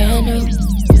feeling brand new.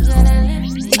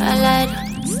 I like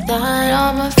start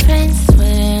all my friends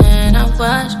when I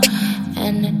watch,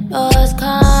 and the doors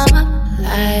come up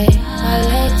like my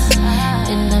legs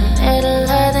in the middle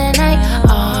of the night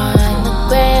on the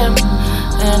gram,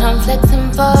 and I'm flexing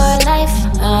for life.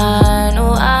 I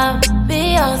know I'll be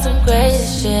on some crazy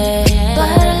shit, but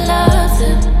I love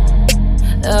it.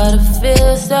 Love to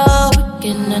feel so weak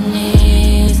in the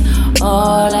knees.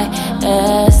 All like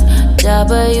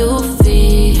SWV.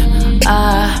 I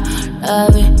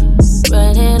love it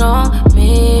running on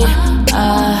me. I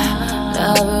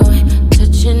love it when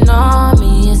touching on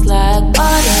me. It's like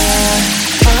water,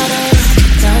 water,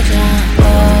 sunshine. Oh,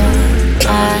 I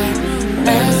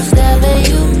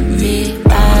SWV.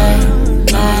 I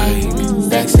like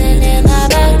sexing in the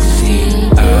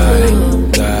backseat. I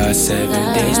got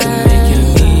 7 days to make you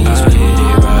leave. Split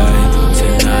it right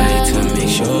tonight to make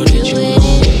sure that you know.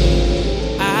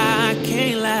 I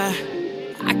can't lie,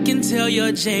 I can tell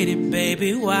you're jaded,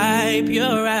 baby. Wipe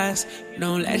your eyes.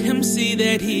 Don't let him see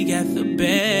that he got the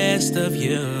best of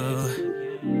you.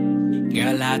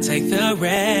 Girl, I'll take the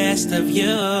rest of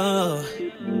you.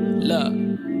 Look,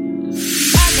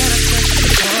 I got a question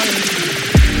for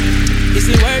you. Is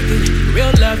it worth it?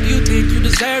 Real love, you think you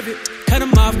deserve it? Cut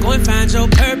him off, go and find your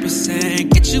purpose and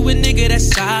get you a nigga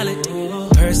that's solid.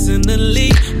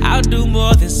 Personally, I'll do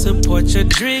more than support your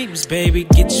dreams, baby.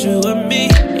 Get you and me.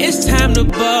 It's time to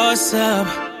boss up.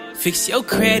 Fix your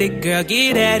credit, girl,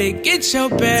 get at it, get your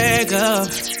bag up.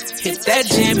 Hit that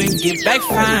gym and get back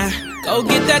fine. Go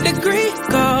get that degree,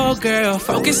 go girl,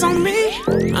 focus on me.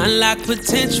 Unlock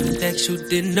potential that you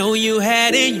didn't know you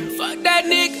had in you. Fuck that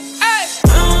nigga, ay.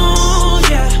 Oh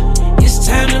yeah, it's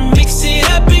time to mix it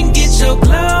up and get your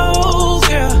glow,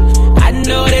 girl. I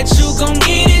know that you gon'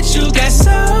 get it, you got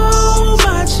so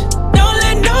much. Don't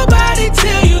let nobody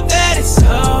tell you that it's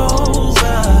over.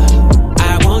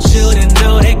 I want you to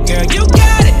know that, girl, you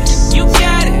got it, you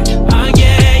got it. Oh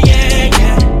yeah, yeah,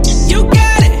 yeah. You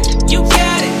got it, you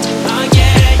got it. Oh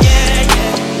yeah, yeah,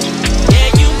 yeah. Yeah,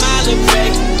 you my little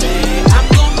baby.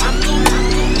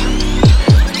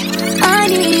 I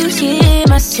need you here,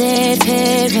 my safe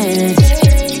haven.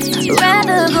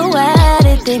 Rather go at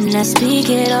it than not speak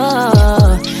at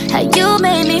all. How you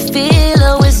made me feel,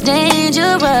 oh, it's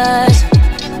dangerous.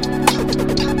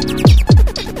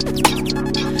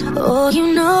 Oh,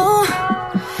 you know,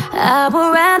 I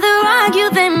would rather argue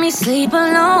than me sleep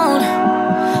alone.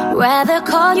 Rather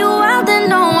call you out than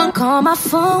no one call my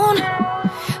phone.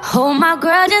 Hold my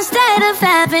grudge instead of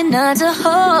having none to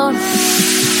hold.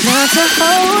 None to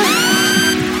hold.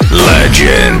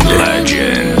 Legend.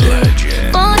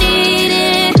 Won't need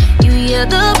it. You're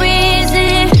the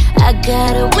reason I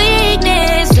got a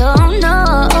weakness. Oh no,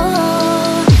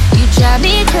 you drive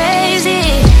me crazy,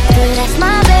 but that's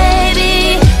my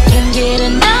baby. Can't get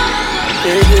enough.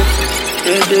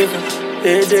 It's different.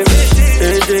 It's different.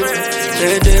 It's different.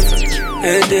 It's different.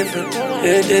 It's different.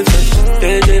 It's different.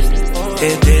 It's different.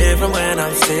 It's different when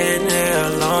I'm sitting here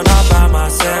alone all by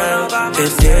myself.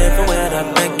 It's different when I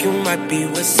think you might be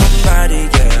with somebody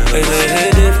else. It's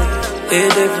different.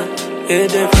 It's different.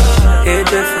 It's different. It's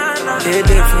different. It's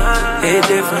different. It's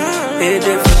different. It's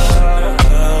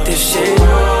different. This shit.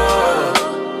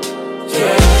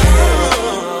 Yeah.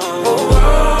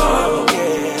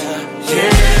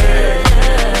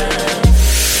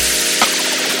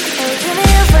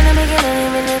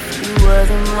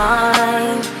 Wasn't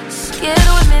mine. Scared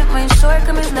to admit my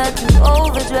shortcomings led to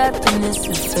overdraft in this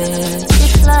affair.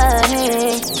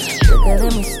 Declining, quicker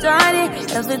than we started.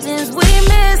 Evidence we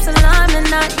misaligned and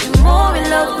not you more in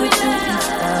love with you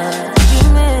instead. You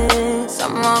miss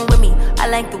something wrong with me. I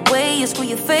like the way you screw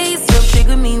your face up,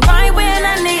 trigger me right when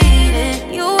I need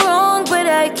it. You wrong, but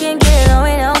I can't get on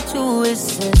without you.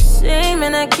 It's a shame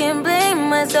and I can't blame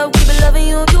myself. Keep it loving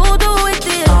you, you do it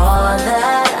this. All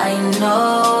that I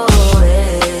know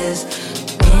is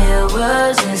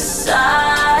mirrors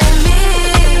inside me.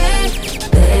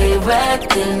 They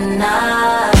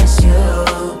recognize you.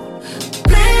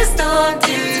 Please don't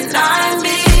deny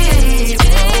me.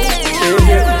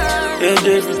 It's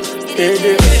different. It's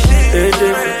different. It's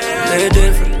different. It's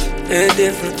different. It's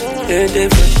different. It's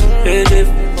different. It's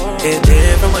different. It's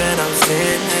different when I'm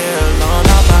sitting here alone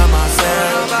all by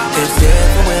myself. It's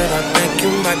different when I think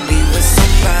you might be with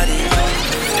somebody.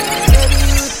 Baby,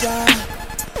 you die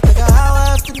like an hour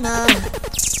after 9.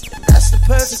 That's the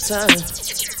perfect time.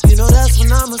 You know that's when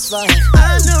I'ma slide.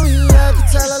 I know you had to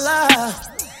tell a lie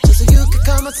just so you could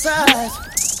come outside.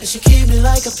 And she keep me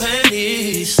like a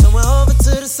penny somewhere over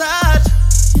to the side.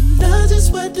 You know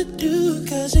just what to do,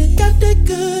 cause you got that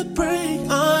good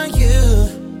brain on you.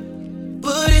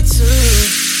 Put it to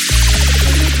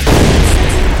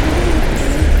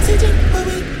teach what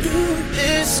we do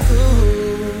in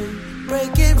school.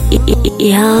 Breaking rules.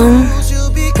 Young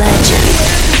Legend.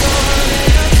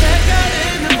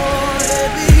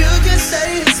 Baby, you can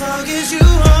stay as long as you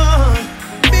want.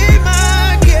 Be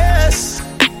my guest.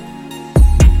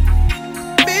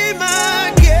 Be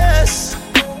my guest.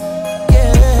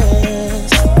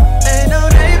 Yes. Ain't no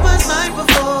neighbors like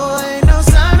before. Ain't no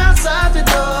sign outside the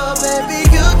door. Baby,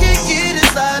 you can get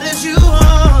as loud as you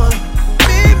want.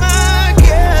 Be my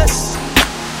guest.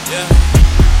 Yeah.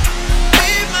 Be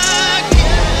my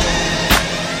guest.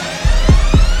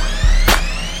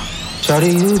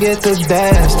 Shawty, you get the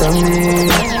best of me.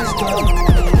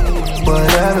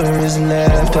 Whatever is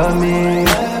left of me,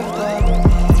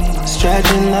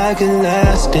 stretching like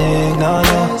elastic. No,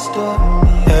 no.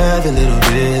 Every little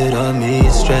bit of me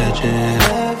is stretching.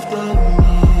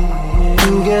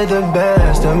 You get the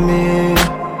best of me.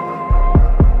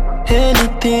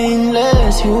 Anything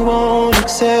less, you won't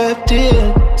accept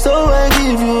it. So I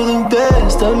give you the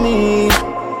best of me.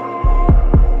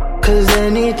 Cause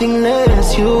anything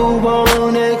less, you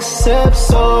won't accept.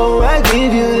 So I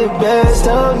give you the best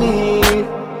of me.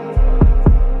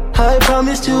 I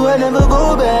promised you I'd never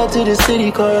go back to the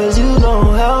city, cause you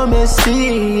know how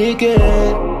messy it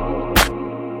get.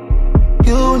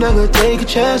 You never take a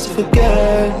chance to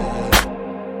forget.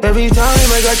 Every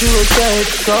time I got you upset,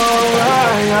 so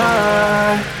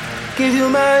I Give you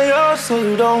my all so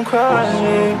you don't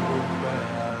cry.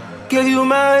 Give you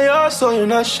my all so you're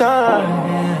not shy.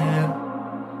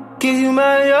 Give you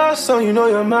my all so you know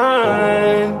you're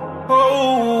mine.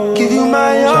 Oh, give you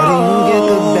my all. Shawty, you get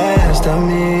the best of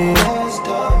me.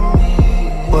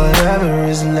 Whatever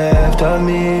is left of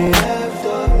me,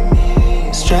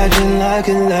 stretching like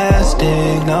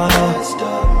elastic. No,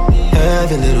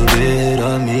 every little bit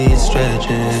of me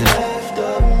stretching.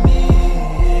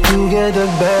 You get the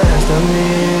best of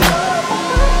me.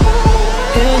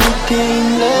 Anything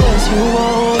less, you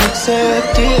won't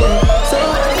accept it.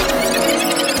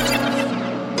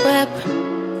 Whip,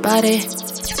 body,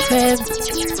 crib,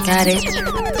 got it,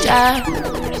 job,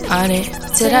 on it.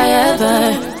 Did I ever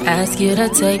ask you to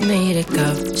take me to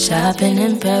go shopping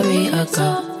in Paris or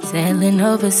go sailing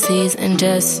overseas and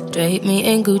just drape me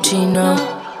in Gucci? No.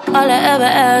 All I ever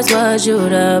asked was you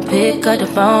to pick up the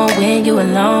phone when you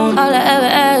alone. All I ever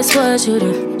asked was you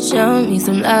to show me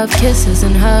some love, kisses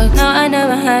and hugs. No, I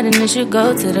never had an issue.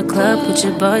 Go to the club with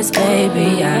your boys,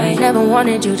 baby. I never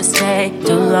wanted you to stay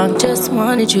too long. Just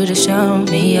wanted you to show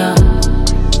me up.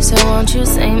 So won't you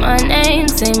say my name,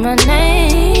 say my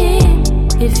name.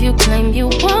 If you claim you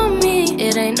want me,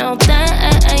 it ain't no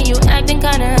thing. You acting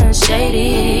kinda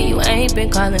shady. You ain't been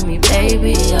calling me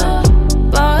baby,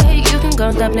 boy, you can go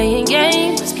stop playing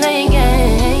games, playing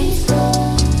games.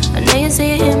 I know you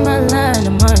say it in my line,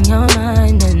 I'm on your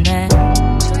mind and that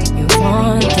you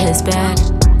want this back,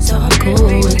 so I'm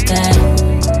cool with that.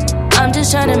 I'm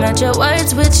just trying to match your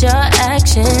words with your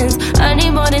actions. I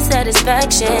need more than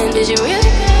satisfaction. Did you really get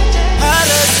that? I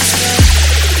love you,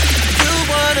 you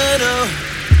wanna know.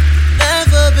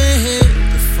 Never been here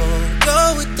before.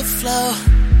 Go with the flow.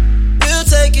 We'll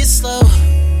take it slow.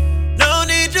 No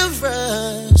need to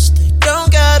rush. They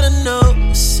don't gotta know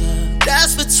what's up.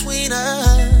 That's between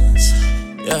us.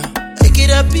 Yeah. Pick it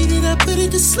up, beat it up, put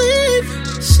it to sleep.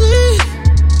 Sleep.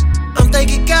 I'm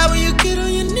thanking God when you get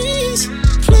on your knees.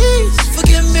 Please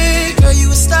forgive me, girl. You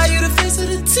a star, you the face of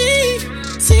the team.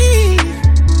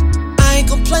 I ain't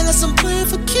gon' play unless I'm playing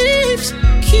for keeps.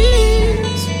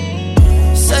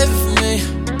 Save it for me,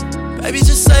 baby,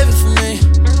 just save it for me.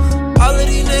 All of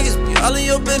these niggas be all in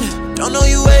your business. Don't know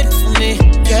you waiting for me,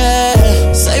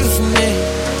 yeah. Save it for me,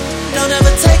 don't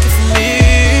ever take it from me.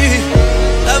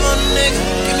 Love on a nigga,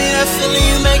 give me that feeling,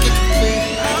 you make it complete.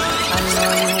 I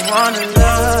know you wanna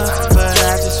love, but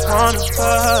I just wanna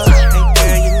fuck.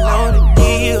 Hey girl, you know the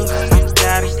deal, I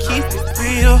gotta keep it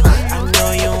real. I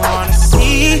know you wanna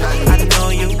see, I know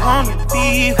you wanna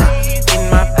be in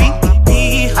my BBB,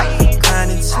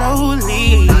 grinding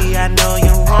slowly. I know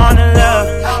you wanna love,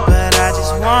 but I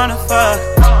just wanna fuck.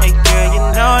 Hey girl, you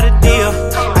know the deal,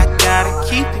 I gotta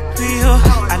keep it real.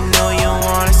 I know you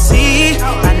wanna see,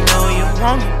 I know you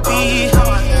wanna be in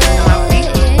my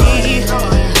BBB,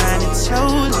 grinding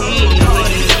slowly.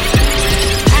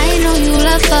 I know you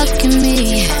love fucking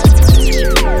me.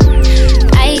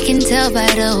 I can tell by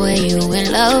the way you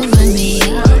in love with me.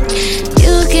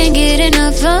 You can't get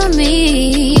enough of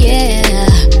me, yeah.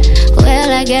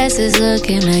 Well, I guess it's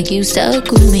looking like you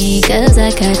stuck with me, 'cause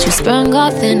I got you sprung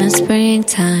off in the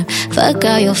springtime. Fuck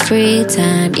all your free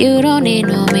time, you don't need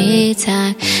no me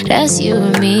time. That's you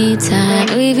and me time.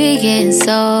 We be getting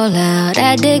so loud,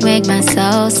 that dick make my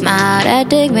soul smile. That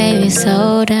dick made me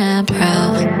so damn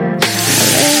proud.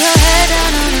 Lay your head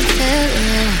down on the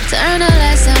pillow, turn the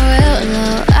lights down real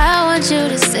low. I want you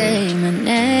to say my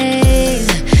name.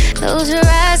 Close your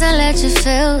eyes and let your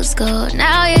feels go.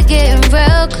 Now you're getting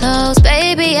real close,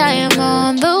 baby, I am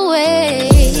on the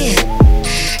way.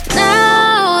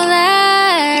 Now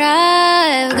that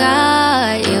I've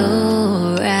got you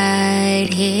right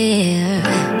here,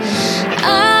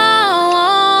 I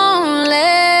won't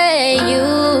let you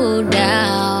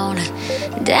down.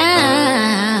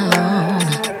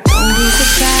 Don't be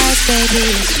surprised, baby,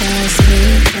 it's just me.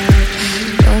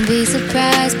 Don't be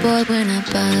surprised, boy, when I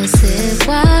bust it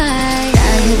wide.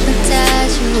 I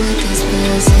hypnotize you with this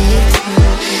pussy.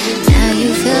 Now you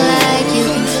feel like you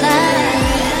can fly.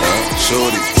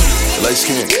 Shorty, light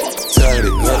skin, tied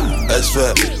it, that's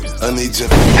fat. I need you.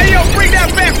 Hey yo, bring that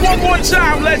back one more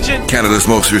time, legend. Canada's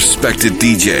most respected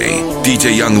DJ,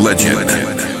 DJ Young Legend.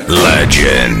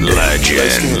 Legend.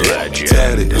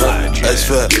 Tied it, that's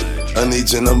fat. I need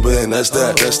your number and that's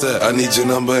that. I need your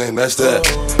number and that's that.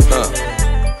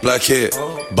 Black hair,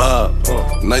 bob,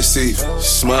 nice teeth,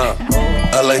 smile.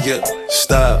 I like it,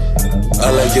 style. I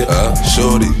like it,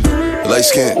 shorty, light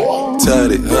skin,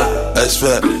 tied it, that's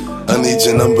fat. I need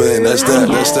your number and that's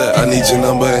that. I need your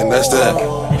number and that's that.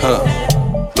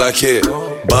 Black hair,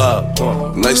 bob,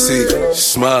 nice teeth,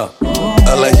 smile.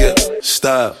 I like it,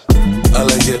 style. I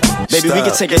like it. Baby, we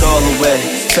can take it all away.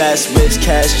 Fast whips,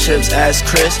 cash trips, ask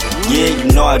Chris. Yeah,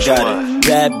 you know I got it.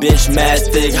 Bad bitch, mad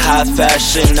thick, high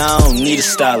fashion. I don't need a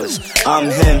stylist. I'm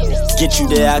him. Get you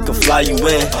there, I can fly you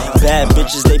in. Bad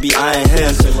bitches, they be eyeing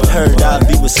him. Heard I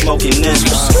be with smoking this.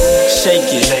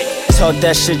 Shake it. Talk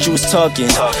that shit you was talking.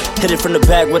 Hit it from the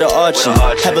back with an arching.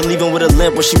 Have her leaving with a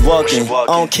limp when she walking. I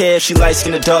don't care if she light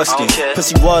skin or dark skin.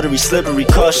 Pussy watery, slippery,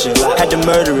 caution. Had to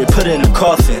murder it, put it in the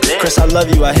coffin. Chris, I love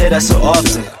you, I hear that so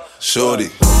often. Shorty,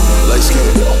 light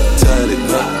skin, tatted,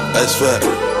 that's fat.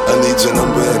 I need your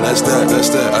number and that's that, that's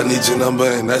that. I need your number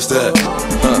and that's that.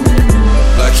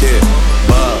 Black hair,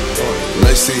 bob,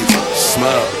 nice teeth,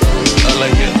 smile. I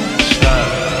like it,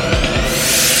 style.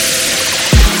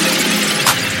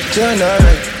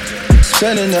 Tonight,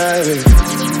 spending night with you.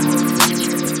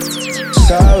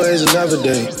 It's always another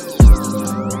day.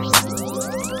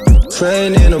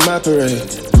 Praying on my parade.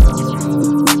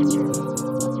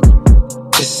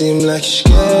 It seems like you're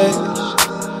scared.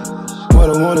 What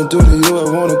I wanna do to you, I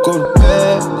wanna go to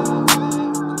bed.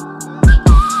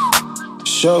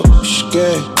 So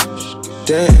scared.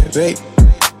 Damn, babe.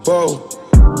 Whoa.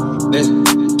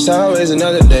 It's always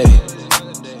another day.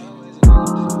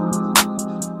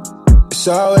 It's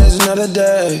always another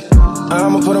day.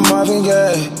 I'ma put a Marvin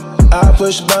Gaye. I'll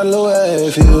push the bottle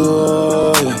away for you.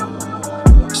 Oh,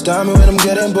 yeah. Stop me when I'm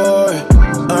getting bored.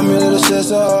 I'm your little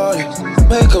sister.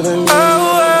 Wake up and me.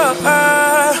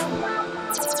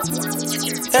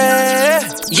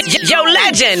 Yo,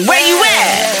 legend, where you at?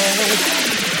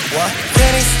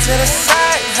 Pennies to the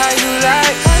side, how you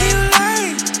like?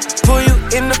 Pull you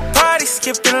in the party,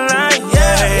 skip the line.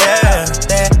 Yeah.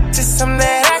 That's just something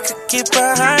that I could get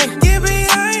behind.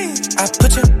 I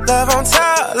put your love on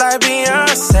top like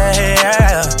Beyonce,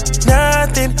 yeah.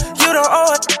 Nothing, you don't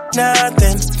owe it,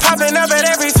 nothing. Popping up at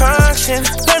every function.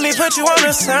 Let me put you on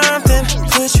to something.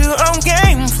 Put you on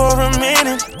game for a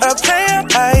minute. A player,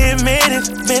 I admit it.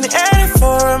 Been at it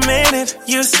for a minute.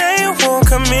 You say you won't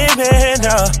commit me,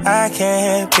 no. I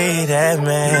can't be that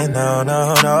man, no.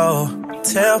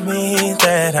 Tell me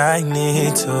that I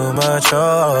need too much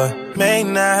or may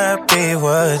not be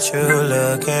what you're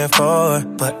looking for,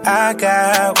 but I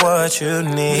got what you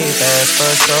need, that's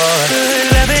for sure.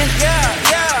 Good loving, yeah.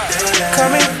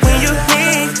 Coming when you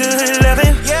need good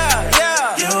loving, yeah.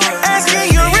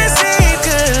 Asking you receive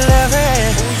good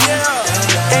loving,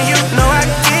 and you know I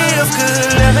give good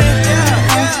loving.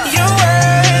 You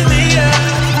worthy,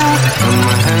 yeah. On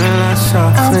my hand, I saw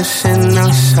flashing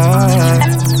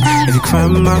outside. If you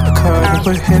climb my car, you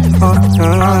would hit all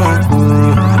night.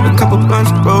 A couple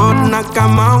blunts rolled and I got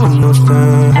my windows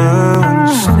down.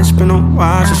 Said it's been a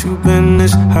while since you've been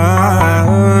this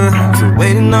high. If you're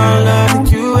waiting on love, then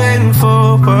you waiting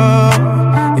for what?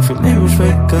 If your neighbors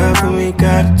wake up, then we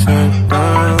gotta turn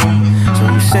down. So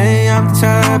you say I'm the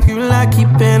type you like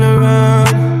keeping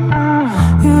around.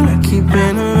 You like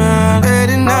keeping around. Late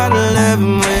at night,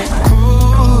 11 when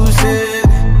cruising.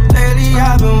 Lately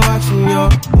I've been watching your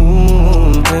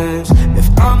movements. If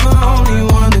I'm the only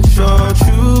one that you're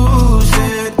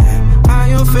choosing, I'm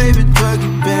your favorite drug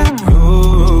you've been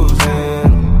using.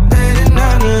 Late at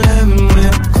night, 11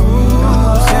 when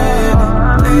cruising.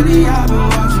 Lately I've been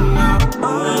watching your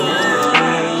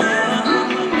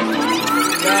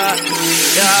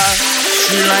Yeah,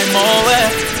 she like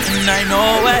Moet, and I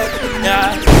know it,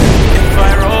 yeah. If I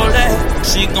roll it,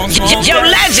 she gon' smoke Yo,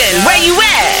 legend, yeah. Where you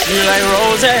at? She like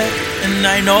Rose, and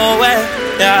I know it,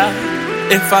 yeah.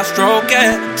 If I stroke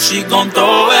it, she gon'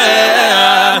 throw it,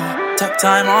 yeah. Take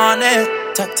time on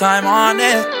it, take time on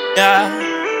it, yeah.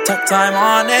 Take time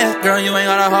on it, girl, you ain't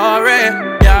gotta hurry,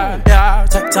 yeah.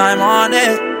 Take time on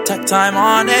it, take time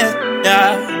on it,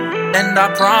 yeah. And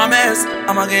I promise,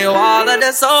 I'ma give you all of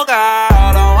this, oh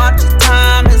girl. Don't watch your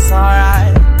time, it's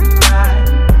alright.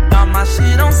 Got my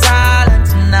shit on silent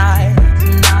tonight.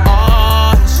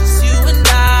 Oh, it's just you and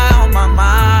I on my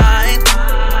mind.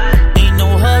 Ain't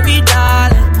no hurry,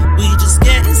 darling, we just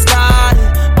getting started.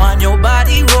 Want your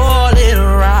body, roll it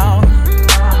around.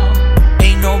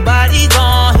 Ain't nobody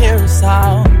gon' hear us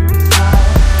out.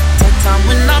 Take time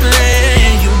when I'm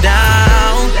laying you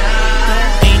down.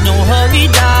 Ain't no hurry,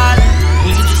 darling.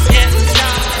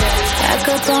 Back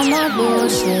up on my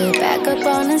bullshit, back up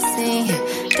on the scene.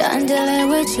 Done dealing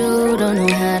with you, don't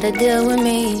know how to deal with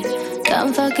me.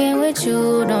 Done fucking with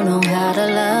you, don't know how to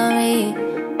love me.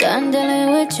 Done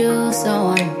dealing with you,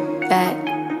 so I'm back.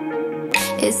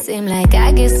 It seemed like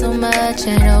I get so much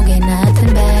and don't get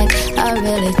nothing back. I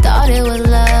really thought it was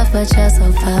love, but you're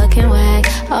so fucking whack.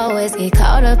 Always get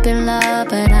caught up in love,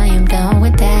 but I am done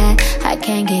with that. I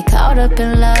can't get caught up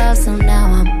in love, so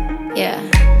now I'm, yeah.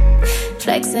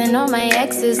 Flexing on my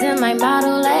exes in my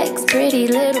Model X. Pretty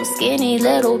little skinny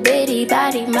little bitty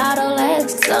body Model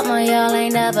X. Some of y'all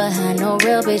ain't never had no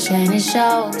real bitch and it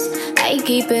shows. I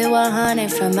keep it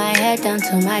 100 from my head down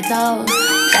to my toes.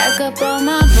 Back up on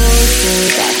my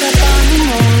bullshit, back up on the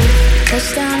move.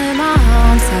 Touchdown in my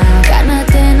hometown, got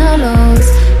nothing to lose.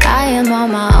 I am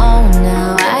on my own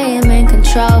now, I am in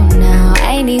control now.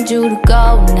 I need you to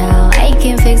go now, I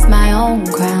can fix my own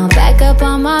crown. Back up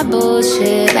on my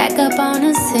bullshit, back up on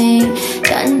the scene.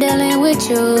 Done dealing with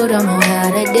you, don't know how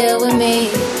to deal with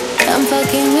me. Done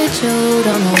fucking with you,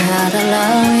 don't know how to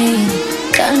love me.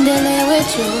 Done dealing with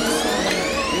you.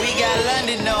 We got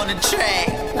London on the track.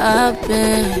 I've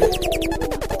been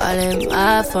all in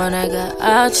my phone, I got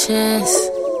options.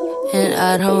 And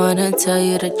I don't wanna tell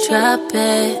you to drop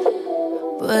it,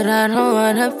 but I don't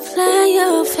wanna play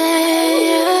your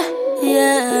fair.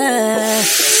 Yeah,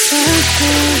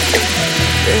 something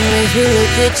that makes me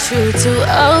look at you too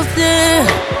often.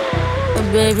 But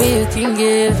baby, you can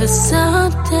give us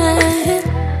something.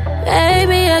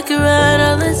 Baby, I can run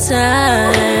all the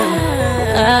time.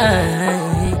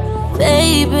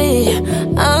 Baby,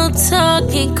 I'm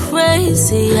talking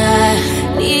crazy. I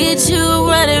need you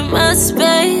running my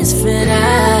space, but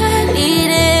I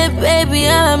need it, baby.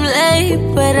 I'm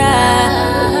late, but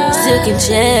I still can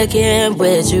check in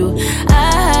with you.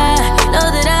 I know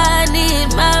that I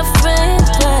need my friend,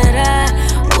 but I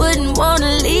wouldn't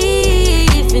wanna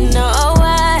leave. You know,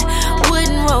 I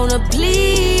wouldn't wanna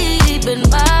bleed, but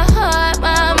my heart,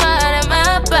 my mind, and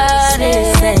my body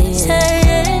say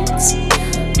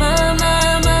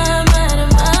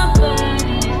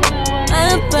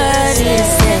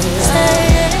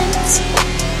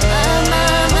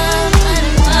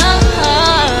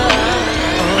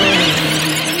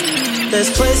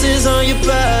there's places on your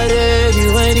body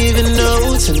you ain't even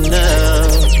know till now.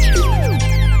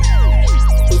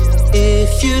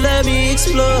 If you let me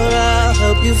explore, I'll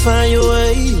help you find your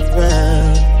way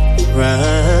around.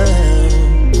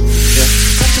 Yeah.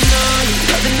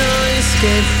 Loving on your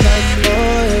skin like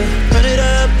oil. Run it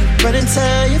up, run and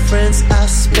tell your friends I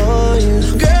spoil you.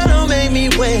 Girl, don't make me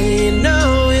wait, you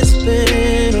know it's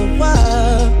been a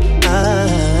while.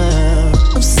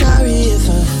 I'm sorry if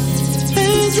I'm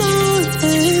hands on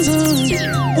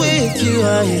with you.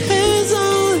 Are you hands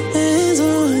on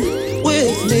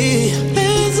with me?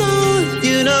 Hands on,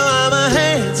 you know I'm a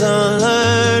hands-on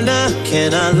learner.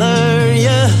 Can I learn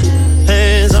ya?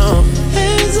 Hands on,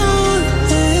 hands on,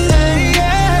 hands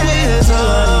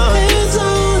on, hands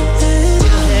on,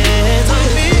 hands on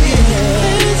me.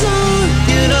 Hands on,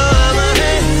 you know I'm a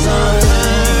hands-on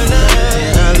learner.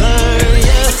 Can I learn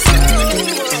ya?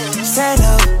 Say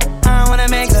no, I wanna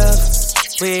make love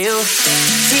with you.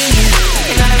 See you,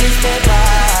 and I just step by.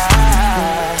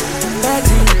 Back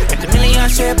to the million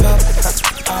strip up.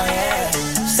 Oh yeah.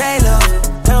 Say love,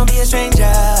 don't be a stranger. I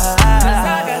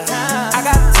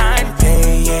got time to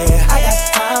play, yeah. I got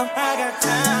time.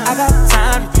 I got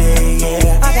time to play,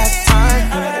 yeah. I got time.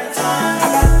 I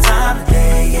got time to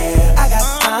play, yeah. I got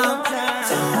time.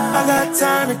 I got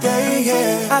time today,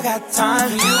 yeah. I got time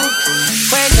for you.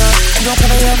 Wake up, you gon'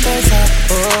 cover your face up.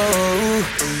 Oh,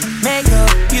 makeup,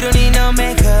 you don't need no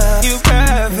makeup. You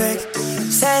perfect.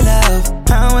 Say love,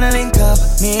 I wanna link up,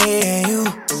 me and you.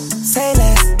 Say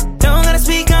less, don't gotta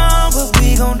speak on what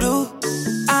we gon' do.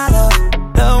 I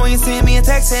love when you send me a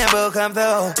text and we'll come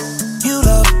through. You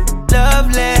love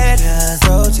letters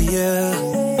wrote to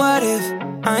you. What if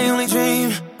I only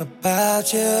dream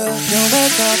about you? Don't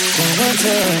wake up, don't want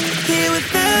to here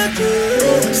without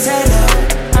you. Say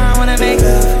love, I wanna make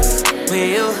love with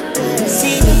you.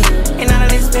 See me, and out of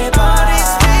this bed, all this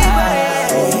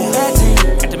acting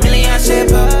at the million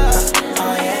shape up.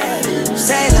 Oh yeah,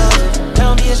 say love,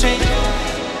 don't be a stranger.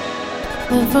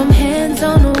 Went from hands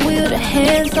on the wheel to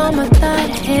hands on my thigh,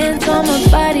 hands on my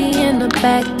body in the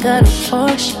back of the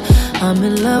Porsche. I'm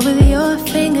in love with your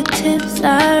fingertips.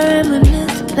 I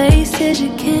reminisce places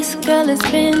you kiss, girl, it's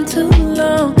been too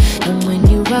long. And when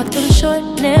you rock them short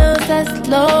nails, that's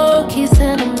low-key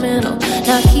sentimental.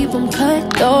 Now keep them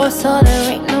cut though, so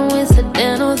there ain't no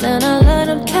incidentals. And I love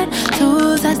them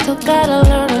tattoos, I still gotta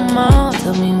learn them all.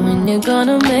 Tell me when you're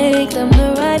gonna make them.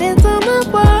 The writing's on my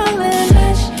wallet.